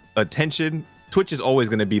that attention, Twitch is always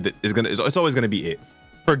gonna be it's always gonna be it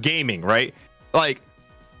for gaming, right?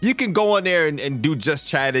 You can go on there and do just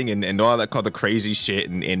chatting and all that the crazy shit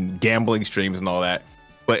and gambling streams and all that,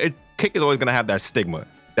 but Kick is always gonna have that stigma,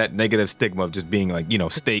 that negative stigma of just being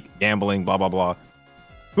stake, gambling, blah blah blah.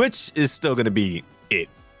 Twitch is still gonna be it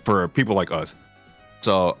for people like us.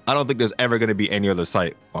 So I don't think there's ever going to be any other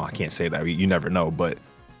site. Well, I can't say that. You never know. But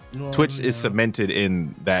Twitch is cemented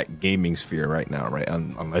in that gaming sphere right now, right?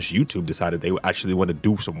 Unless YouTube decided they actually want to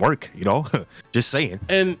do some work, just saying.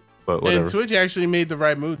 But Twitch actually made the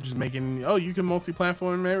right move, just making, you can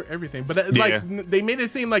multi-platform everything. But they made it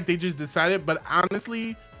seem like they just decided. But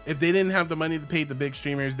honestly, if they didn't have the money to pay the big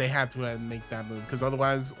streamers, they had to make that move because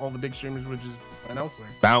otherwise, all the big streamers would just went elsewhere.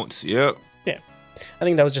 Bounce. Yep. Yeah, I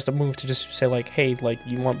think that was just a move to just say like, hey, like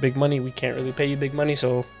you want big money, we can't really pay you big money,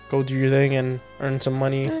 so go do your thing and earn some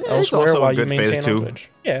money elsewhere while you maintain on Twitch.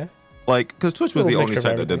 Yeah, like because Twitch was the only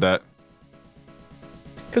site that did that.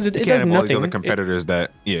 Because it can't does have nothing. all these other competitors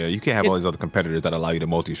you can't have all these other competitors that allow you to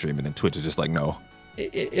multi-stream, and then Twitch is just like no.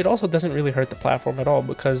 It also doesn't really hurt the platform at all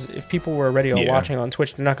because if people were already watching on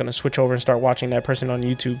Twitch, they're not going to switch over and start watching that person on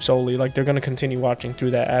YouTube solely. Like they're going to continue watching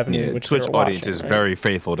through that avenue. Yeah, which Twitch audience watching, is right? very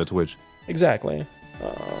faithful to Twitch. Exactly.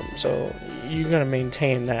 So you're going to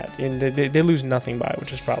maintain that, and they lose nothing by it,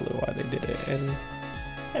 which is probably why they did it. And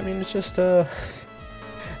I mean, it's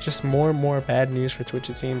just more and more bad news for Twitch.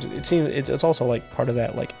 It seems it's also like part of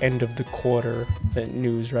that like end of the quarter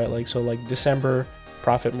news, right? Like so like December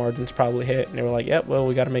profit margins probably hit, and they were like, "Yep, well,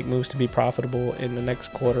 we got to make moves to be profitable in the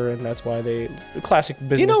next quarter," and that's why the classic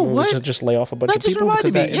business move is to just lay off a bunch of people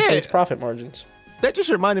because that inflates profit margins. That just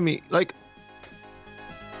reminded me, like,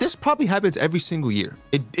 this probably happens every single year.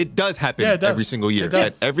 It does happen every single year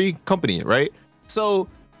at every company, right? So,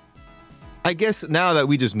 I guess now that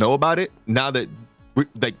we just know about it, now that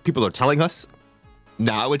like people are telling us,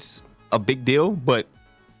 now it's a big deal. But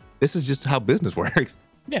this is just how business works.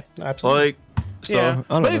 Yeah, absolutely. Like. So,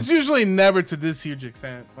 but it's usually never to this huge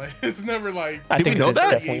extent. Like it's never like. I think know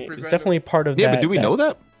that? It's definitely part of that. Yeah, but do we know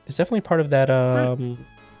that? It's definitely part of that.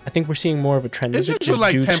 I think we're seeing more of a trend It's of it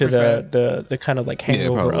usually just like due 10%. to the kind of like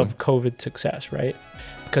hangover of COVID success, right?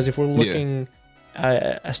 Because if we're looking,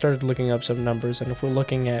 I started looking up some numbers, and if we're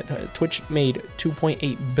looking at Twitch made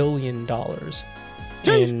 $2.8 billion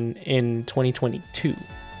in 2022,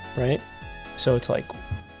 right? So it's like,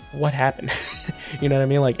 what happened? You know what I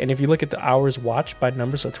mean? Like, and if you look at the hours watched by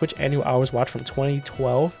numbers, so Twitch annual hours watched from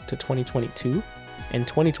 2012 to 2022, and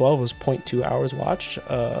 2012 was 0.2 hours watched,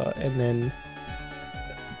 and then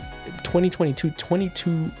 2022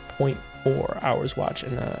 22.4 hours watched.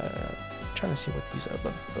 And I'm trying to see what these are,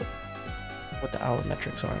 but what the hour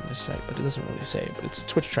metrics are on this site, but it doesn't really say. But it's a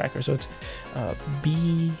Twitch tracker, so it's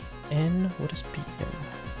BN. What is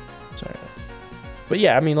BN? Sorry. But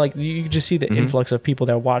yeah, I mean, like you just see the influx of people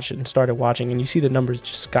that watched and started watching, and you see the numbers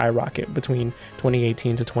just skyrocket between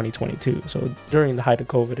 2018 to 2022. So during the height of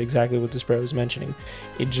COVID, exactly what Despair was mentioning,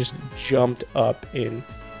 it just jumped up in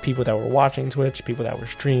people that were watching Twitch, people that were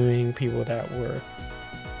streaming, people that were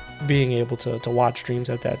being able to watch streams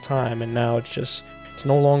at that time, and now it's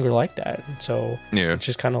no longer like that. So it's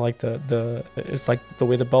just kind of like it's like the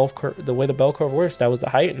way the bell curve works. That was the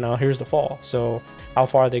height, and now here's the fall. So how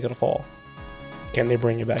far are they gonna fall? Can they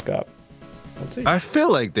bring it back up? Let's see. I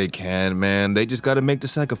feel like they can, man. They just got to make the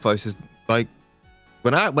sacrifices. Like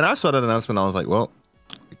when I saw that announcement, I was like, well,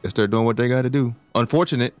 I guess they're doing what they got to do.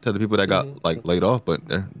 Unfortunate to the people that got like laid off, but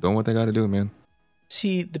they're doing what they got to do, man.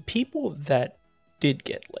 See, the people that did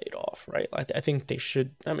get laid off, right? I think they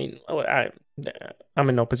should. I mean, I'm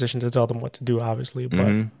in no position to tell them what to do, obviously,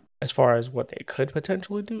 but as far as what they could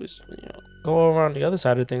potentially do is, go around the other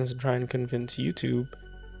side of things and try and convince YouTube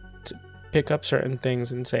to pick up certain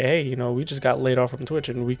things and say, hey, we just got laid off from Twitch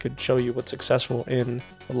and we could show you what's successful in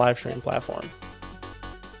the live stream platform.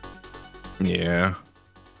 Yeah.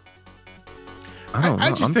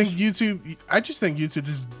 I just think YouTube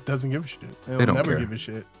just doesn't give a shit. They'll never give a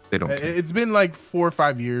shit. They don't care. It's been like 4 or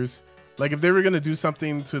 5 years. Like if they were gonna do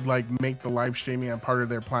something to like make the live streaming a part of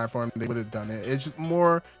their platform, they would have done it. It's just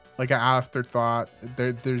more like an afterthought.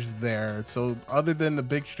 There's there. So other than the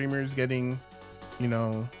big streamers getting,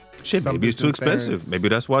 shit, maybe it's too expensive. Maybe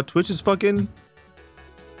that's why Twitch is fucking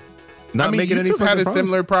not making any. YouTube had a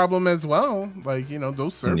similar problem as well. Like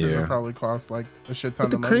those servers would probably cost like a shit ton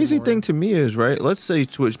of money. The crazy thing to me is, right? Let's say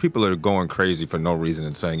Twitch people are going crazy for no reason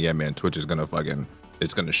and saying, "Yeah, man, Twitch is gonna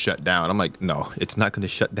it's gonna shut down." I'm like, no, it's not gonna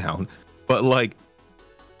shut down. But like,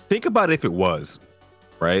 think about if it was,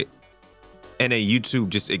 right? And then YouTube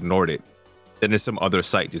just ignored it. Then some other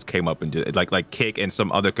site just came up and did like Kick and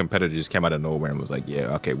some other competitor just came out of nowhere and was like,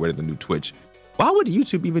 yeah, okay, we're the new Twitch. Why would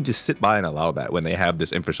YouTube even just sit by and allow that when they have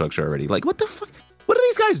this infrastructure already? Like, what the fuck? What are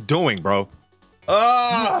these guys doing, bro?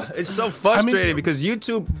 It's so frustrating because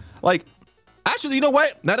YouTube, like, actually, you know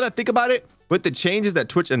what? Now that I think about it, with the changes that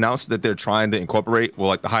Twitch announced that they're trying to incorporate, well,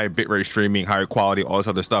 like the higher bitrate streaming, higher quality, all this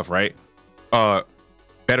other stuff, right?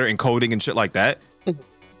 Better encoding and shit like that.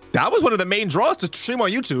 That was one of the main draws to stream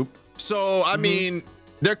on YouTube. So, I mean,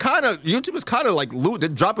 YouTube is kind of like they're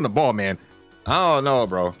dropping the ball, man. I don't know,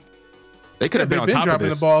 bro. They could have been on top of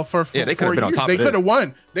this. The ball for they could have been on top of this. They could have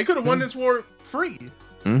won. They could have won this war free.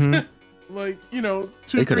 Like,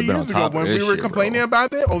 2-3 years ago when we were complaining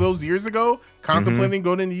about it all those years ago, contemplating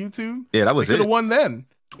going into YouTube. Yeah, that was they could have won then.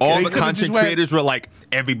 All the content creators were like,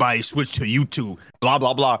 everybody switched to YouTube, blah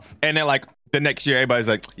blah blah, and then like the next year, everybody's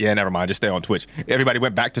like, yeah, never mind, just stay on Twitch. Everybody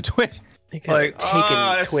went back to Twitch. They could have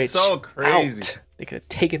taken Twitch so crazy. out. They could have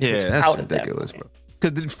taken Twitch out of that. Ridiculous, bro.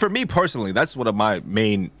 Because for me personally, that's one of my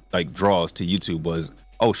main like draws to YouTube was,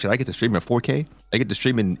 oh shit, I get to stream in 4K. I get to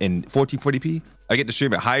stream in 1440p. I get to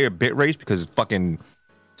stream at higher bit rates because fucking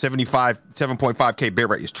 7.5K bit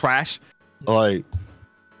rate is trash. Like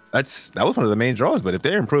that was one of the main draws. But if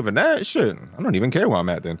they're improving that, shit, I don't even care where I'm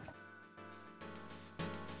at then.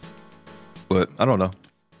 But I don't know.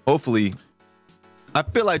 Hopefully, I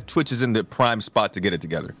feel like Twitch is in the prime spot to get it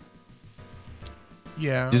together.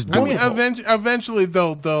 Yeah, I mean, eventually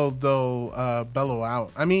they'll bellow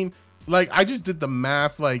out. I mean, like I just did the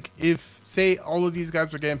math. Like if say all of these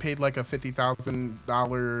guys are getting paid like a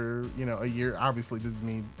 $50,000, a year, obviously this is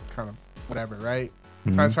me kind of whatever, right?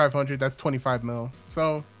 Mm-hmm. Times 500, that's 25 mil.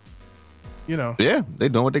 So, yeah, they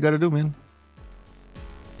know what they got to do, man.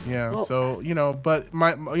 Yeah. Well, so but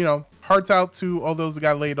my hearts out to all those that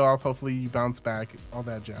got laid off. Hopefully you bounce back, all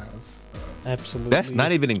that jazz. Absolutely. That's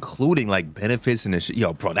not even including like benefits and this shit.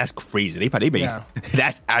 Yo, bro, that's crazy. They made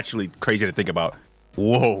that's actually crazy to think about.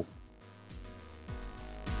 Whoa.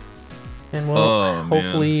 And well,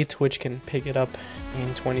 hopefully Twitch can pick it up in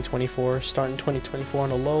 2024. Starting 2024 on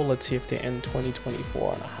a low. Let's see if they end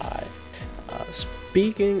 2024 on a high.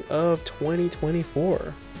 Speaking of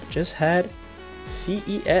 2024, just had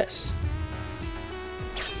CES.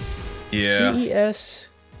 Yeah. CES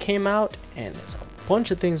came out and there's a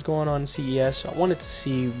bunch of things going on in CES. So I wanted to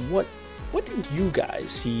see what did you guys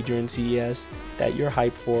see during CES that you're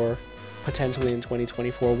hyped for potentially in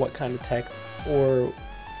 2024? What kind of tech or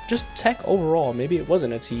just tech overall? Maybe it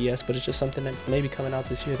wasn't at CES, but it's just something that maybe coming out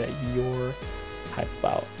this year that you're hyped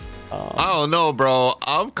about. I don't know, bro.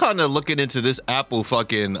 I'm kind of looking into this Apple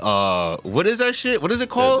fucking what is that shit? What is it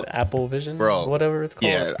called? The Apple Vision, bro. Whatever it's called.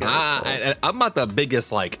 Yeah, I'm not the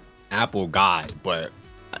biggest like Apple guy, but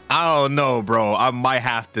I don't know, bro. I might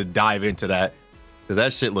have to dive into that because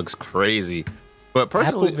that shit looks crazy. But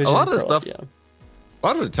personally, a lot of the stuff, a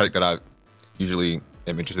lot of the tech that I usually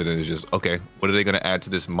am interested in is just, okay, what are they going to add to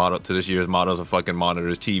this year's models of fucking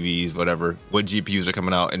monitors, TVs, whatever? What GPUs are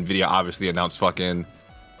coming out? Nvidia obviously announced fucking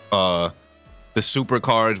the super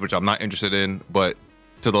cards, which I'm not interested in, but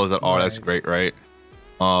to those that are, that's great, right?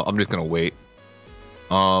 I'm just gonna wait.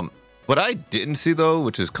 What I didn't see though,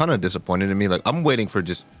 which is kind of disappointing to me, like I'm waiting for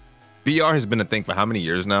just VR has been a thing for how many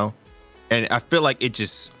years now, and I feel like it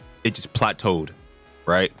just plateaued,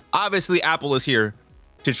 right? Obviously, Apple is here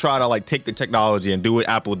to try to like take the technology and do what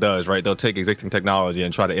Apple does, right? They'll take existing technology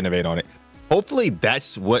and try to innovate on it. Hopefully,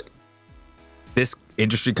 that's what this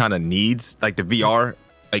industry kind of needs, like the VR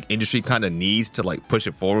like industry kind of needs to like push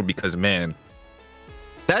it forward, because man,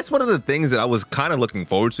 that's one of the things that I was kind of looking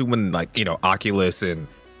forward to when like, Oculus and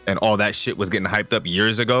all that shit was getting hyped up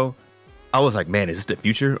years ago. I was like, man, is this the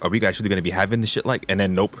future? Are we actually going to be having this shit like? And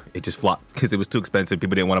then nope, it just flopped because it was too expensive.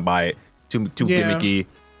 People didn't want to buy it. Too gimmicky.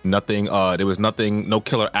 Nothing. There was nothing. No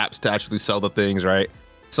killer apps to actually sell the things, right?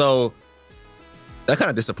 So that kind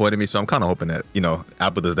of disappointed me. So I'm kind of hoping that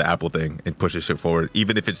Apple does the Apple thing and pushes shit forward,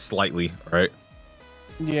 even if it's slightly, right?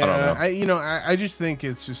 Yeah, I just think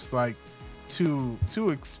it's just like too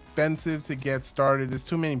expensive to get started. There's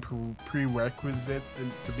too many prerequisites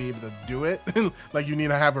to be able to do it. Like you need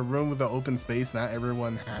to have a room with an open space. Not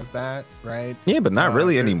everyone has that, right? Yeah, but not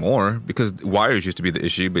really anymore, because wires used to be the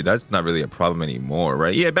issue, but that's not really a problem anymore,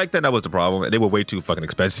 right? Yeah, back then that was the problem. They were way too fucking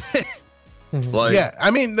expensive. Like, yeah,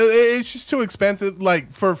 I mean, it's just too expensive.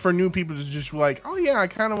 Like for new people to just like, oh yeah, I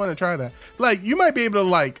kind of want to try that. Like you might be able to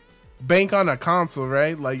like bank on a console,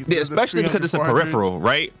 right? Like yeah, especially because it's a peripheral,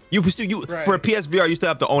 right? You right. For a PSVR, you still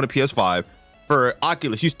have to own a PS5. For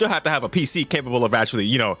Oculus, you still have to have a PC capable of actually,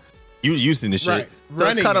 using this shit. So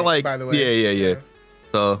it's kind of like, by the way. Yeah.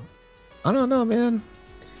 So I don't know, man.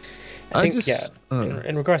 I think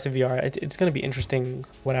in regards to VR, it's going to be interesting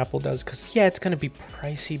what Apple does, because it's going to be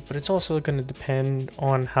pricey, but it's also going to depend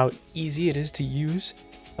on how easy it is to use,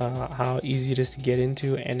 how easy it is to get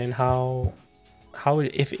into, and then how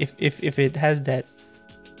if it has that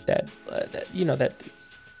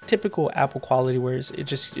typical Apple quality, where it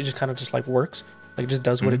just kind of just like works, like it just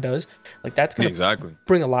does what it does, like that's gonna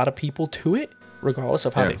bring a lot of people to it, regardless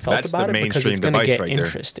of how they felt about it, because it's gonna get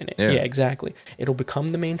interest in it. Yeah, exactly. It'll become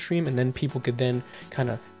the mainstream, and then people could then kind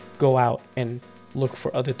of go out and look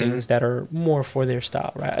for other things that are more for their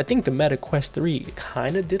style, right? I think the Meta Quest 3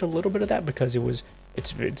 kind of did a little bit of that, because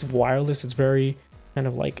it's wireless, it's very kind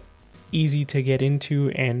of like easy to get into,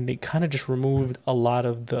 and they kind of just removed a lot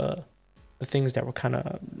of the things that were kind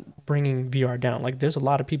of bringing VR down. Like there's a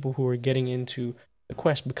lot of people who are getting into the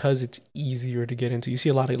Quest because it's easier to get into. You see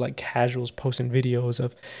a lot of like casuals posting videos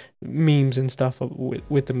of memes and stuff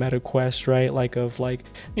with the Meta Quest, right? Like of like,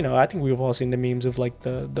 you know, I think we've all seen the memes of like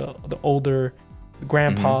the older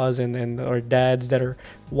grandpas and or dads that are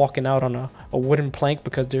walking out on a wooden plank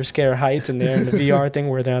because they're scared of heights, and they're in the VR thing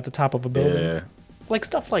where they're at the top of a building. Yeah. Like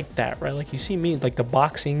stuff like that, right? Like you see me like the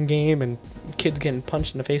boxing game and kids getting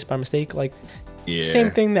punched in the face by mistake. Like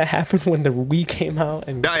same thing that happened when the Wii came out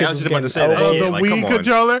and I was just about to say that. Oh, the Wii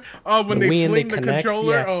controller. Oh, when they fling the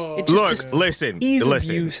controller. Yeah. Oh, look, listen, ease of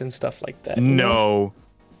use and stuff like that. No,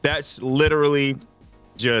 that's literally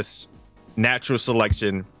just natural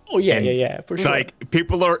selection. Oh yeah, for sure. Like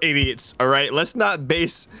people are idiots. All right, let's not.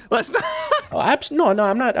 Oh, no,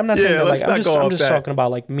 I'm not saying that. Like, I'm just talking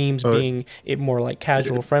about like memes being it more like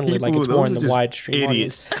casual friendly, like it's more in the wide stream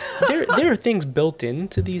audience. There are things built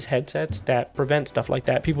into these headsets that prevent stuff like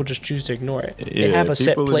that. People just choose to ignore it. They have a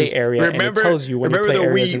set play area, and it tells you when your play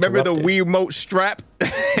area is interrupted. Remember the Wii remote strap?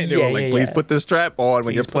 And they were like, please put the strap on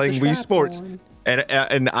when you're playing Wii Sports.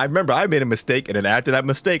 And I remember I made a mistake, and then after that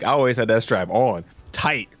mistake, I always had that strap on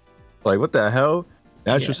tight. Like, what the hell?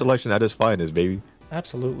 Natural selection at its finest, baby.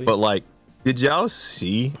 Absolutely. But like, did y'all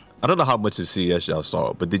see? I don't know how much of CES y'all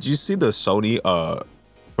saw, but did you see the Sony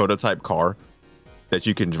prototype car that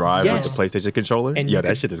you can drive with the PlayStation controller? And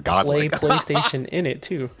that shit is godlike. Play PlayStation in it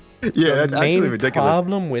too. Yeah, that's actually ridiculous. The main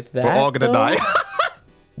problem with that, we're all gonna die.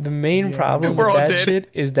 The main problem with that shit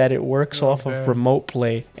is that it works off of remote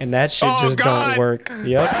play, and that shit just don't work.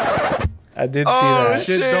 Yep. I did see that.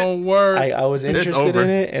 Shit don't work. I was interested in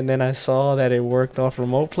it, and then I saw that it worked off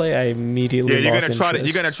remote play. I immediately lost interest.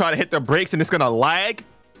 You're gonna try to hit the brakes, and it's gonna lag.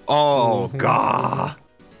 Oh god,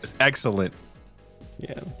 it's excellent.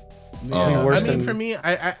 Yeah. I mean, for me,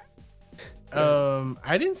 I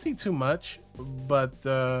didn't see too much, but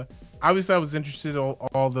obviously I was interested in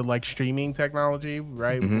all the like streaming technology,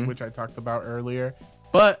 right, which I talked about earlier,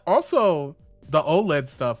 but also the OLED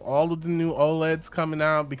stuff, all of the new OLEDs coming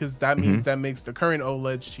out, because that means that makes the current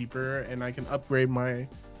OLEDs cheaper, and I can upgrade my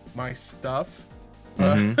stuff.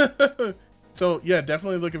 So yeah,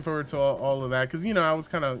 definitely looking forward to all of that, because you know I was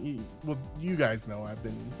kind of, well, you guys know I've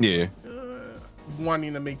been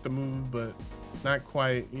wanting to make the move, but not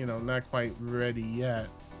quite ready yet.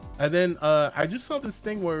 And then I just saw this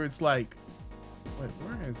thing where it's like, wait,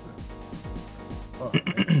 where is it? Oh,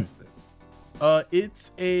 where is it?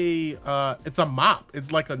 It's a mop.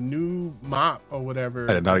 It's like a new mop or whatever.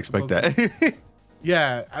 I did not expect that.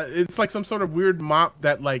 Yeah, it's like some sort of weird mop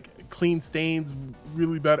that like cleans stains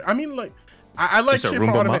really better. I mean, like I like shit for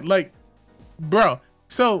automatic. Like, bro.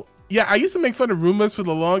 So yeah, I used to make fun of Roombas for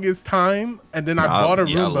the longest time, and then I bought a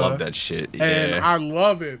Roomba. Yeah, I love that shit. Yeah. And I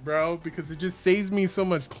love it, bro, because it just saves me so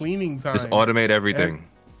much cleaning time. Just automate everything.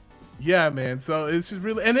 Yeah, man. So it's just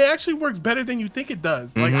really, and it actually works better than you think it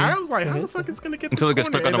does. Like I was like, how the fuck is it gonna get until it gets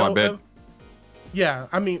stuck under my bed? Yeah,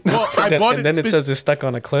 I mean, well, I bought it. And then it says it's stuck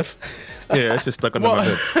on a cliff. Yeah, it's just stuck under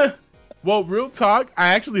my bed. Well, real talk,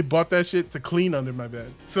 I actually bought that shit to clean under my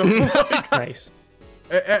bed. So like, nice.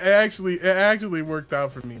 It actually worked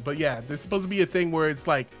out for me. But yeah, there's supposed to be a thing where it's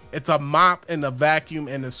like it's a mop and a vacuum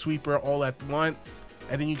and a sweeper all at once,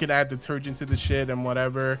 and then you can add detergent to the shit and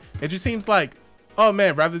whatever. It just seems like, oh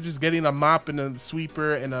man, rather just getting a mop and a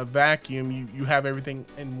sweeper and a vacuum, you have everything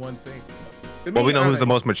in one thing. Well, we know who's the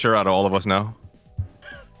most mature out of all of us now.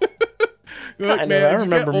 Look, I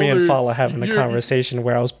remember me and Fala having a conversation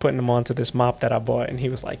where I was putting him onto this mop that I bought, and he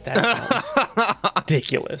was like, "That sounds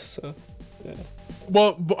ridiculous." So, yeah.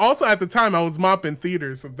 Well, but also at the time I was mopping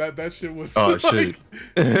theater, so that shit was like, shit.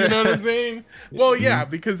 You know what I'm saying? Well, yeah,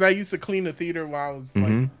 because I used to clean the theater while I was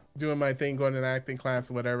like doing my thing, going to an acting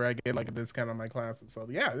class or whatever. I get like a discount on my classes, so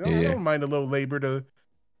yeah, I don't mind a little labor to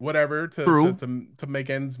whatever to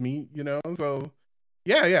make ends meet, you know. So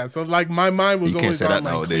yeah. So like my mind was always on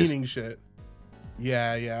like cleaning shit.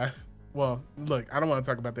 Yeah. Well, look, I don't want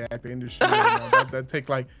to talk about the acting industry. that take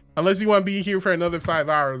like, unless you want to be here for another 5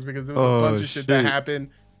 hours, because there was a bunch of shit that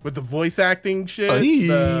happened with the voice acting shit.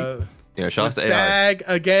 Shout out to SAG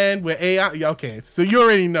AI. Again with AI. Okay, so you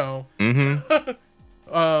already know.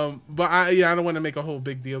 But I don't want to make a whole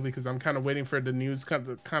big deal because I'm kind of waiting for the news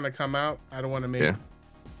to kind of come out. I don't want to make.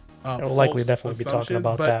 We'll likely definitely be talking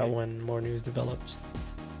about that when more news develops.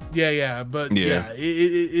 But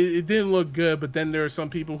it didn't look good. But then there are some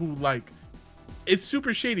people who like, it's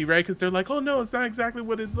super shady, right? Because they're like, oh no, it's not exactly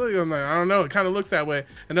what it looks. I'm like, I don't know, it kind of looks that way.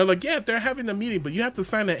 And they're like, yeah, they're having a meeting, but you have to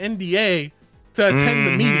sign an NDA to attend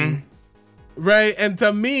the meeting, right? And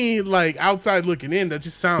to me, like outside looking in, that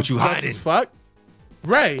just sounds sus as fuck,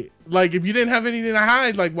 right? Like if you didn't have anything to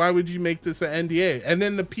hide, like why would you make this an NDA? And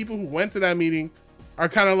then the people who went to that meeting are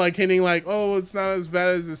kind of like hinting like, oh, it's not as bad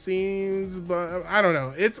as it seems, but I don't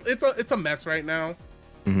know. It's a mess right now.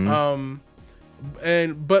 But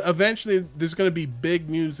eventually there's going to be big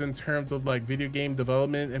news in terms of like video game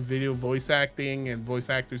development and video voice acting and voice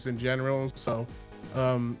actors in general. So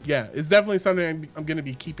yeah, it's definitely something I'm going to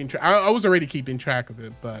be keeping track. I was already keeping track of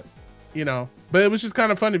it, but but it was just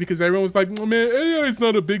kind of funny because everyone was like, oh, man, AI is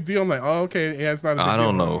not a big deal. I'm like, oh, okay, yeah, it's not a big deal. I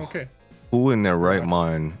don't know. Oh, okay. Who in their right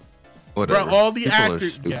mind? Whatever. Bro, all the People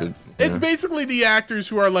actors. Yeah. It's basically the actors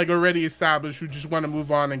who are like already established who just want to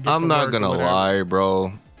move on and get I'm to not work gonna or whatever. lie,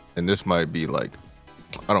 bro. And this might be like,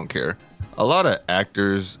 I don't care. A lot of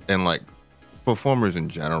actors and like performers in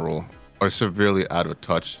general are severely out of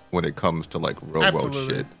touch when it comes to like real world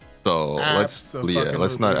Absolutely. shit. So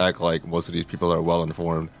let's not act like most of these people are well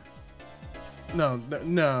informed. No, they're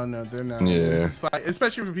not. Yeah. It's just like,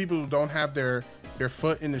 especially for people who don't have their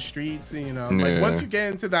foot in the streets. Like once you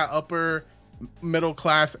get into that upper middle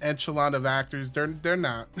class echelon of actors, they're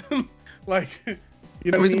not like I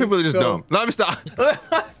mean, some people are just dumb. No, I'm stop.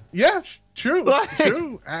 Yeah, true.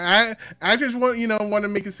 I just want to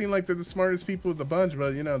make it seem like they're the smartest people of the bunch,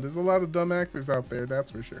 but there's a lot of dumb actors out there,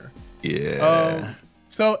 that's for sure. Yeah.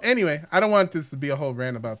 So anyway, I don't want this to be a whole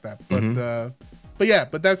rant about that,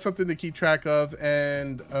 but that's something to keep track of,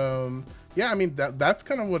 and yeah, I mean that's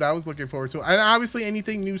kind of what I was looking forward to, and obviously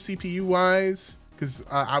anything new CPU wise, because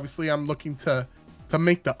obviously I'm looking to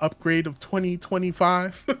make the upgrade of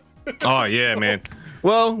 2025. Oh yeah, man.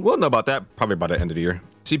 Well, we'll know about that probably by the end of the year.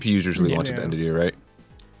 CPUs usually launch at the end of the year, right?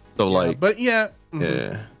 So like, but yeah.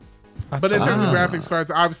 But in terms of graphics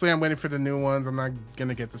cards, obviously I'm waiting for the new ones. I'm not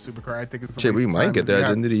gonna get the supercar. I think it's shit. We might get that at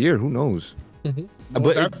the end of the year. Who knows? Well,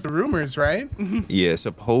 but that's the rumors, right? Yeah,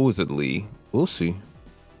 supposedly. We'll see.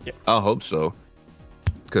 Yeah. I hope so.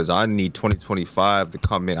 Because I need 2025 to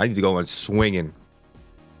come in. I need to go and swinging.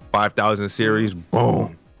 5000 series,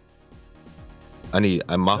 boom. I need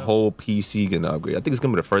my whole PC gonna upgrade. I think it's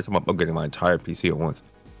gonna be the first time I'm upgrading my entire PC at once.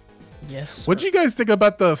 Yes. What do you guys think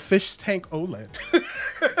about the fish tank OLED?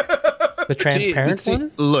 The transparent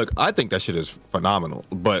one? Look, I think that shit is phenomenal,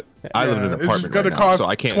 but I live in an apartment right now, cost so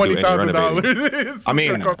I can't do any renovating. I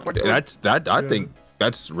mean, I think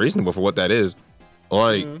that's reasonable for what that is.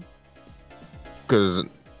 Like, because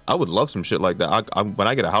I would love some shit like that. When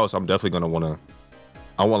I get a house, I'm definitely gonna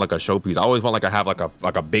I want like a showpiece. I always want like I have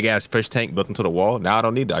like a big ass fish tank built into the wall. Now I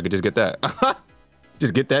don't need that. I could just get that.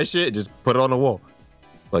 Just get that shit. Just put it on the wall.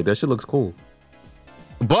 Like that shit looks cool.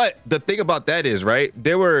 But the thing about that is, right?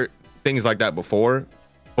 There were things like that before,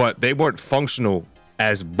 but they weren't functional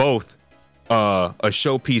as both a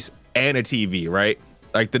showpiece and a TV, right?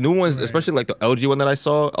 Like the new ones, especially like the LG one that I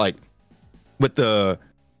saw, like with the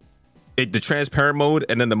transparent mode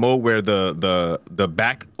and then the mode where the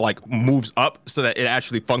back like moves up so that it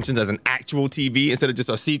actually functions as an actual TV instead of just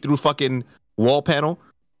a see-through fucking wall panel.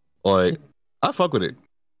 Like I fuck with it,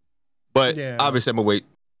 but obviously I'm gonna wait.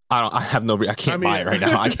 I can't buy it right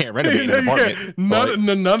now. I can't renovate an apartment.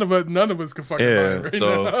 None of us can fucking buy it right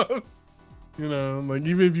now. Like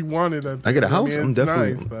even if you wanted it, I get a house. I'm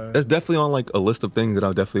definitely that's definitely on like a list of things that I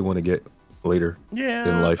definitely want to get later.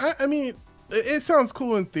 In life. I mean, it sounds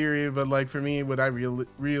cool in theory, but like for me, would I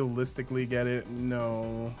realistically get it?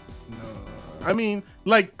 No. I mean,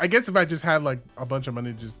 like I guess if I just had like a bunch of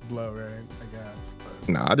money to just blow, right? I guess. But.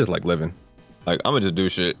 Nah, I just like living. Like I'm gonna just do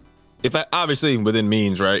shit. If I obviously within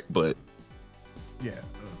means, right? But yeah,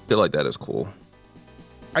 feel like that is cool.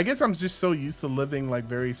 I guess I'm just so used to living like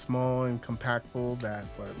very small and compactful that,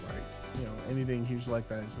 but like anything huge like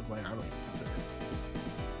that is just like I don't even consider it.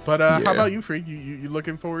 But how about you, Freak? You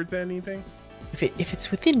looking forward to anything? If it's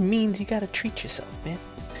within means, you gotta treat yourself, man.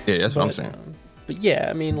 Yeah, that's what I'm saying. But yeah,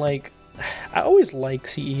 I mean, like, I always like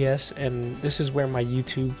CES, and this is where my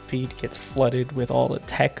YouTube feed gets flooded with all the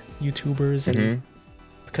tech YouTubers, and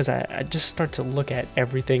because I just start to look at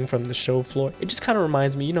everything from the show floor. It just kind of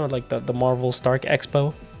reminds me, like the Marvel Stark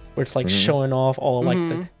Expo, where it's like showing off all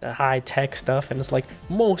like the high tech stuff, and it's like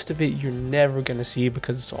most of it you're never gonna see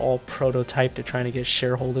because it's all prototype. They're trying to get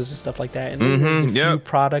shareholders and stuff like that, and the few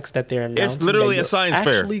products that they're announcing, it's literally a science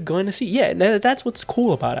fair. Actually going to see, that's what's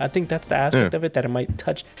cool about it. I think that's the aspect of it that it might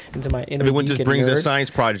touch into my inner. Everyone just brings a science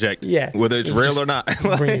project, whether it's real or not.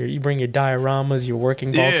 you bring your dioramas, your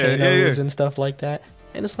working volcanoes and stuff like that,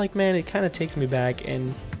 and it's like, man, it kind of takes me back,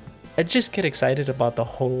 and I just get excited about the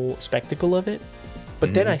whole spectacle of it.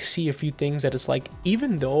 But then I see a few things that it's like,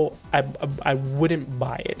 even though I wouldn't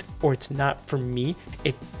buy it or it's not for me,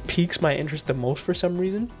 it piques my interest the most for some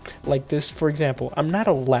reason. Like this, for example, I'm not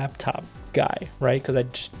a laptop guy, right? Because I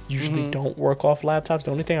just usually don't work off laptops.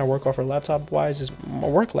 The only thing I work off for laptop wise is my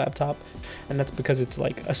work laptop. And that's because it's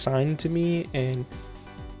like assigned to me. And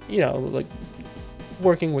you know, like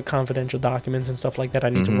working with confidential documents and stuff like that, I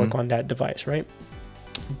need to work on that device, right?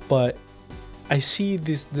 But I see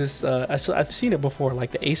I've seen it before,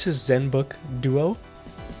 like the Asus ZenBook Duo,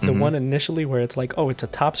 the one initially where it's like, oh, it's a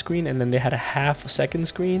top screen, and then they had a half second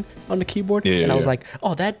screen on the keyboard, and I was like,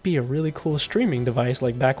 oh, that'd be a really cool streaming device,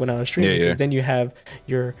 like back when I was streaming, because then you have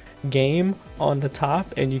your game on the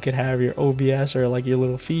top, and you could have your OBS or like your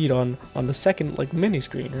little feed on the second like mini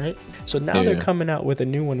screen, right? So now they're coming out with a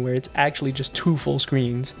new one where it's actually just 2 full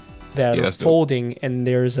screens that are folding, and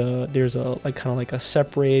there's a like kind of like a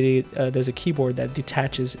separated there's a keyboard that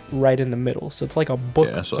detaches right in the middle, so it's like a book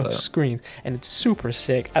of screens, and it's super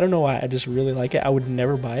sick. I don't know why, I just really like it. I would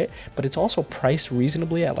never buy it, but it's also priced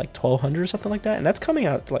reasonably at like $1,200 or something like that, and that's coming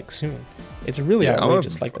out like soon. It's really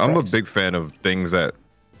outrageous. I'm a big fan of things that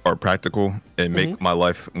are practical and make my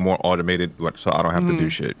life more automated, so I don't have to do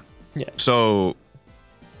shit. So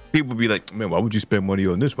people be like, man, why would you spend money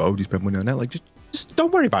on this? Why would you spend money on that? Like, just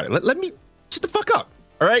don't worry about it. Let me shut the fuck up.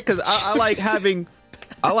 All right, because I like having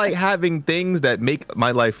things that make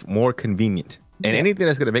my life more convenient, and anything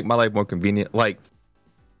that's gonna make my life more convenient. Like,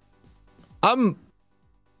 I'm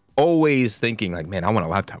always thinking like, man, I want a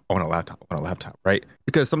laptop. Right?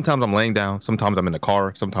 Because sometimes I'm laying down, sometimes I'm in the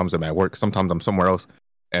car, sometimes I'm at work, sometimes I'm somewhere else,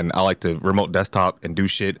 and I like to remote desktop and do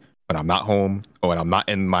shit when I'm not home or when I'm not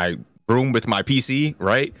in my room with my PC.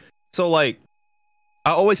 Right? So like,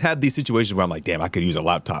 I always have these situations where I'm like, damn, I could use a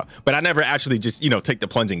laptop, but I never actually just, take the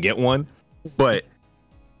plunge and get one. But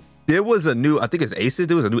there was a new, I think it's Asus.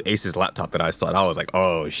 There was a new Asus laptop that I saw, and I was like,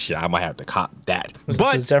 oh shit, I might have to cop that. Was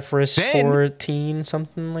it the Zephyrus 14,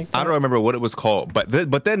 something like that? I don't remember what it was called, but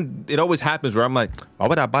then it always happens where I'm like, why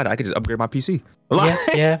would I buy that? I could just upgrade my PC.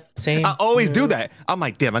 Yeah, same. I always do that. I'm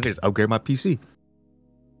like, damn, I could just upgrade my PC.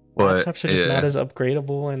 But, laptops are just not as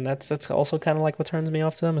upgradable, and that's also kind of like what turns me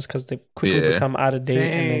off to them, is because they quickly become out of date,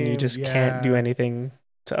 and then you just can't do anything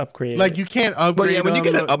to upgrade. Like, you can't upgrade. But when you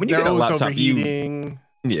get a laptop, overheating.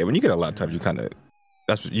 When you get a laptop, you kind of,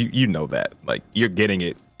 that's you know that, like, you're getting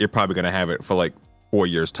it. You're probably gonna have it for like 4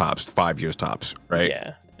 years tops, 5 years tops, right?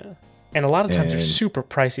 Yeah. And a lot of times they're super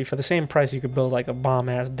pricey. For the same price, you could build like a bomb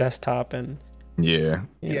ass desktop, and a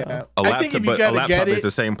laptop, I think if you a laptop is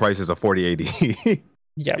the same price as a 4080.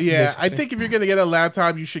 Yeah, I think if you're gonna get a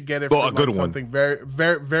laptop, you should get it for a good one. Something very,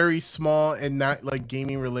 very, very small and not like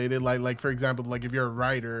gaming related. Like for example, like if you're a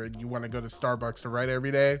writer and you want to go to Starbucks to write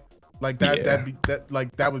every day, like that,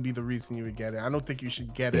 that would be the reason you would get it. I don't think you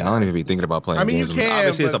should get it. I don't even be thinking about playing games. You can.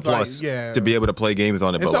 Obviously, it's a plus to be able to play games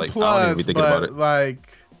on it, but like, I don't even be thinking about it.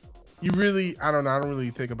 Like, you really, I don't know. I don't really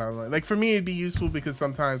think about it. Like for me, it'd be useful because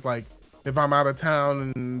sometimes, like, if I'm out of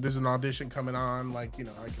town and there's an audition coming on, like,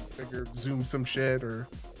 I can zoom some shit or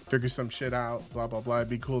figure some shit out, blah, blah, blah. It'd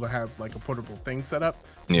be cool to have like a portable thing set up.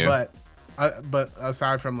 Yeah. But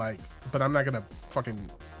aside from like, but I'm not going to fucking,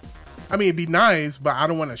 I mean, it'd be nice, but I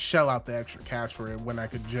don't want to shell out the extra cash for it when I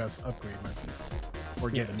could just upgrade my PC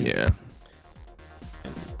or get a new PC.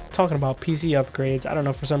 Talking about PC upgrades, I don't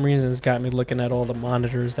know, for some reason it's got me looking at all the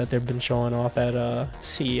monitors that they've been showing off at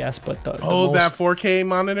CES, but that 4K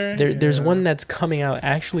monitor, there's one that's coming out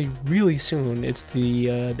actually really soon. It's the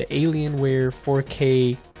Alienware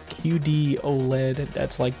 4K QD OLED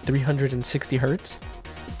that's like 360 hertz,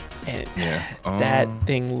 and that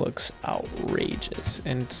thing looks outrageous,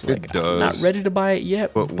 and it's like, I'm not ready to buy it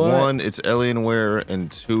yet, but one, it's Alienware,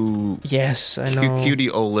 and two, yes, I know QD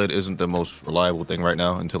OLED isn't the most reliable thing right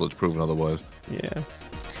now until it's proven otherwise.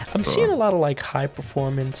 I'm seeing a lot of like high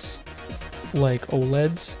performance like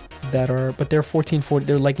OLEDs that are, but they're 1440,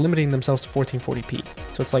 they're like limiting themselves to 1440p,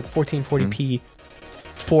 so it's like 1440p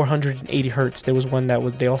 480 hertz. There was one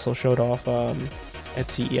that they also showed off at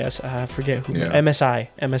CES. I forget who. MSI.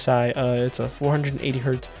 It's a 480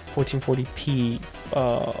 hertz 1440p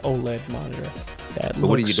OLED monitor.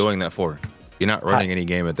 What are you doing that for? You're not running any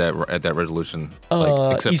game at that resolution,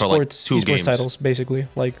 except for like two games. Titles, basically.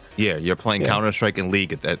 Like, you're playing Counter-Strike and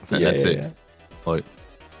League at that, and that's it. Yeah. Like,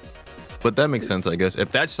 but that makes sense, I guess.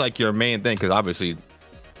 If that's like your main thing, because obviously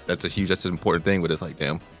that's an important thing. But it's like,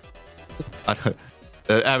 damn,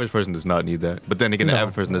 the average person does not need that. But then again, the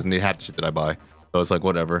average person doesn't need half the shit that I buy. So it's like,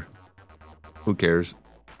 whatever. Who cares?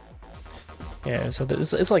 Yeah, so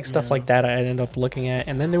it's like stuff like that I ended up looking at.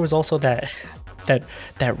 And then there was also that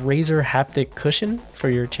Razer haptic cushion for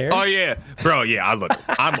your chair. Oh, yeah. Bro,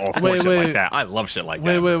 I'm all for shit like that. I love shit like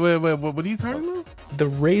that. Wait. What are you talking about? The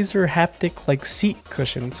Razer haptic, like, seat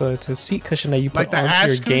cushion. So it's a seat cushion that you put onto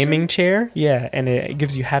your gaming chair. Yeah, and it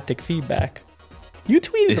gives you haptic feedback. You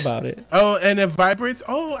tweeted about it. Oh, and it vibrates?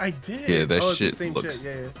 Oh, I did. Yeah, that shit looks...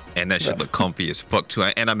 And that shit look comfy as fuck, too.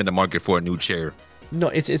 And I'm in the market for a new chair. No,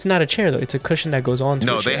 it's not a chair though. It's a cushion that goes on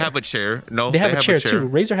to a chair. They have a chair. No, they have a chair too.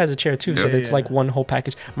 Razer has a chair too, so Yeah. it's like one whole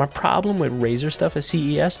package. My problem with Razer stuff at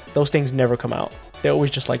CES, those things never come out. They're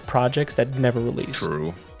always just like projects that never release.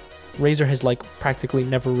 True. Razer has like practically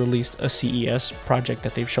never released a CES project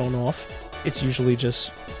that they've shown off. It's usually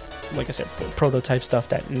just, like I said, prototype stuff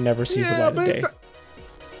that never sees the light of day.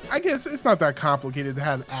 I guess it's not that complicated to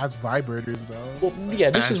have as vibrators though. Well, yeah,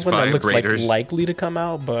 this As is one that looks like vibrators. likely to come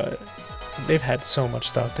out, but they've had so much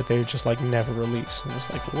stuff that they just like never release. And it's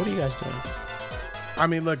like, what are you guys doing? I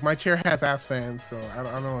mean, look, my chair has ass fans, so I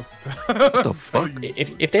don't know what to tell you.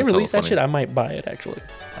 If they That's release that hella shit, I might buy it actually.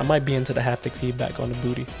 I might be into the haptic feedback on the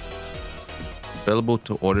booty. Available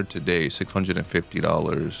to order today,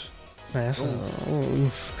 $650. That's,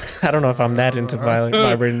 oof. I don't know if I'm that into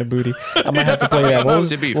vibrating the booty. I might have to play that. What was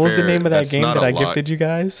To be the fair, name of that that's game not that a I lot. gifted you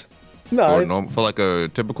guys? No, it's, For like a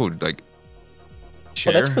typical like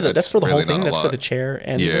chair. that's for the whole really thing. not a That's for lot. the chair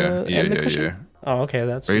and Yeah, the cushion. Oh, okay,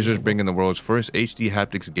 that's Razer's reasonable. bringing the world's first HD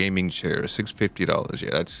haptics gaming chair, $650. Yeah,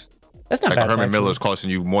 that's That's not like bad. Herman actually. Miller's costing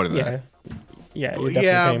you more than Yeah, that. yeah, you're definitely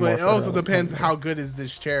Yeah, paying more but it for also the- depends how good is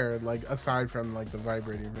this chair. Like aside from like the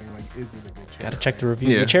vibrating thing, like is it a good chair? Gotta check the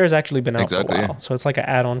reviews. Yeah. The chair has actually been out Exactly, for a yeah. while, so it's like an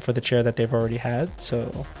add-on for the chair that they've already had. So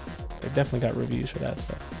they've definitely got reviews for that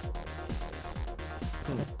stuff.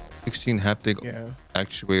 16 haptic Yeah.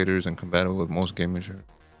 actuators and compatible with most gaming chairs.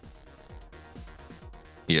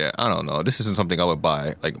 Yeah, I don't know. This isn't something I would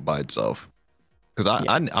buy like by itself. Because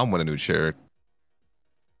I want a new chair.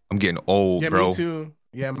 I'm getting old, Yeah, bro. me too.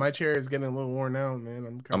 Yeah, my chair is getting a little worn out,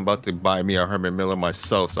 man. I'm about to buy me a Herman Miller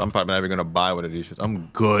myself, so I'm probably not even gonna buy one of these shits. I'm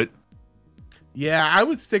good. Yeah, I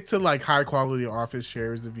would stick to like high quality office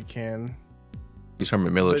chairs if you can. These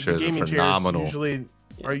Herman Miller But the chairs are gaming phenomenal. chairs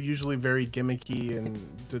are usually very gimmicky and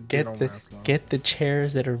they don't last long. Get the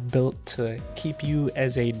chairs that are built to keep you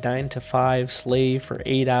as a 9-to-5 slave for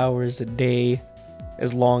 8 hours a day,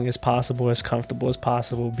 as long as possible, as comfortable as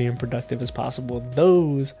possible, being productive as possible.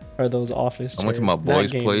 Those are those office chairs. I went to my not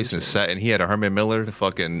boy's gaming place and chairs. sat, and he had a Herman Miller, the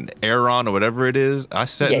fucking Aeron or whatever it is. I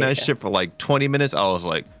sat in that shit for like 20 minutes. I was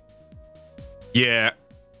like, yeah,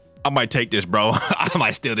 I might take this, bro. I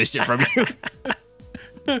might steal this shit from you.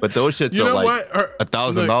 But those shits You are know like what?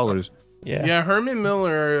 $1,000. Yeah. Herman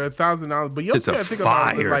Miller, $1,000. But you It's also a gotta think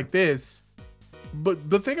about it fire. like this. But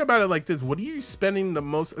the thing about it like this, what are you spending the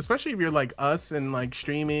most, especially if you're like us and like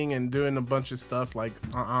streaming and doing a bunch of stuff like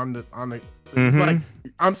on the it's like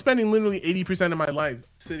I'm spending literally 80% of my life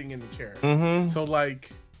sitting in the chair. So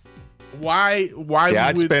like why Yeah,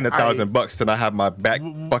 I'd would spend $1,000 till I have my back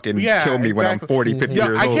fucking Yeah, kill me when I'm exactly. 40, 50 Yeah,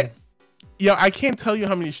 years I old. can't. Yeah, I can't tell you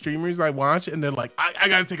how many streamers I watch, and they're like, "I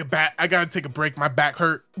gotta take a break. My back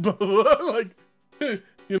hurt." Like,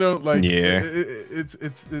 you know, like, Yeah.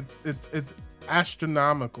 it's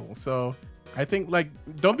astronomical. So, I think like,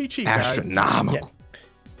 don't be cheap, guys. Astronomical.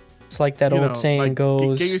 It's like that You old know, saying like,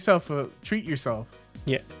 goes. get yourself treat yourself.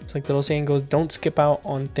 Yeah, it's like the old saying goes, don't skip out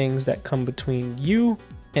on things that come between you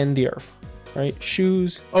and the earth, right?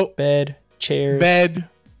 Shoes, bed, chairs, bed,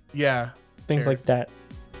 yeah, things chairs. like that.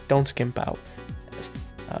 Don't skimp out.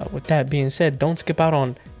 With that being said, don't skip out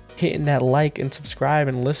on hitting that like and subscribe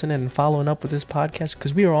and listening and following up with this podcast,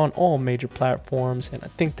 because we are on all major platforms, and I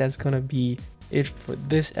think that's going to be it for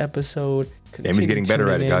this episode. Damn, he's getting better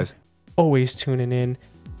at it, guys. Always tuning in,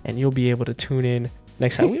 and you'll be able to tune in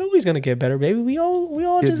next time. We always gonna get better, baby. We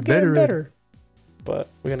all just get better. But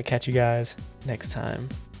we're gonna catch you guys next time.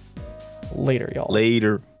 Later, y'all.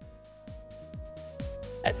 Later.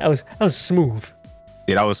 That was smooth.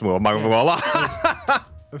 Yeah, that was smooth. I'm not gonna lie.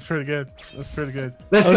 That's pretty good. Let's go.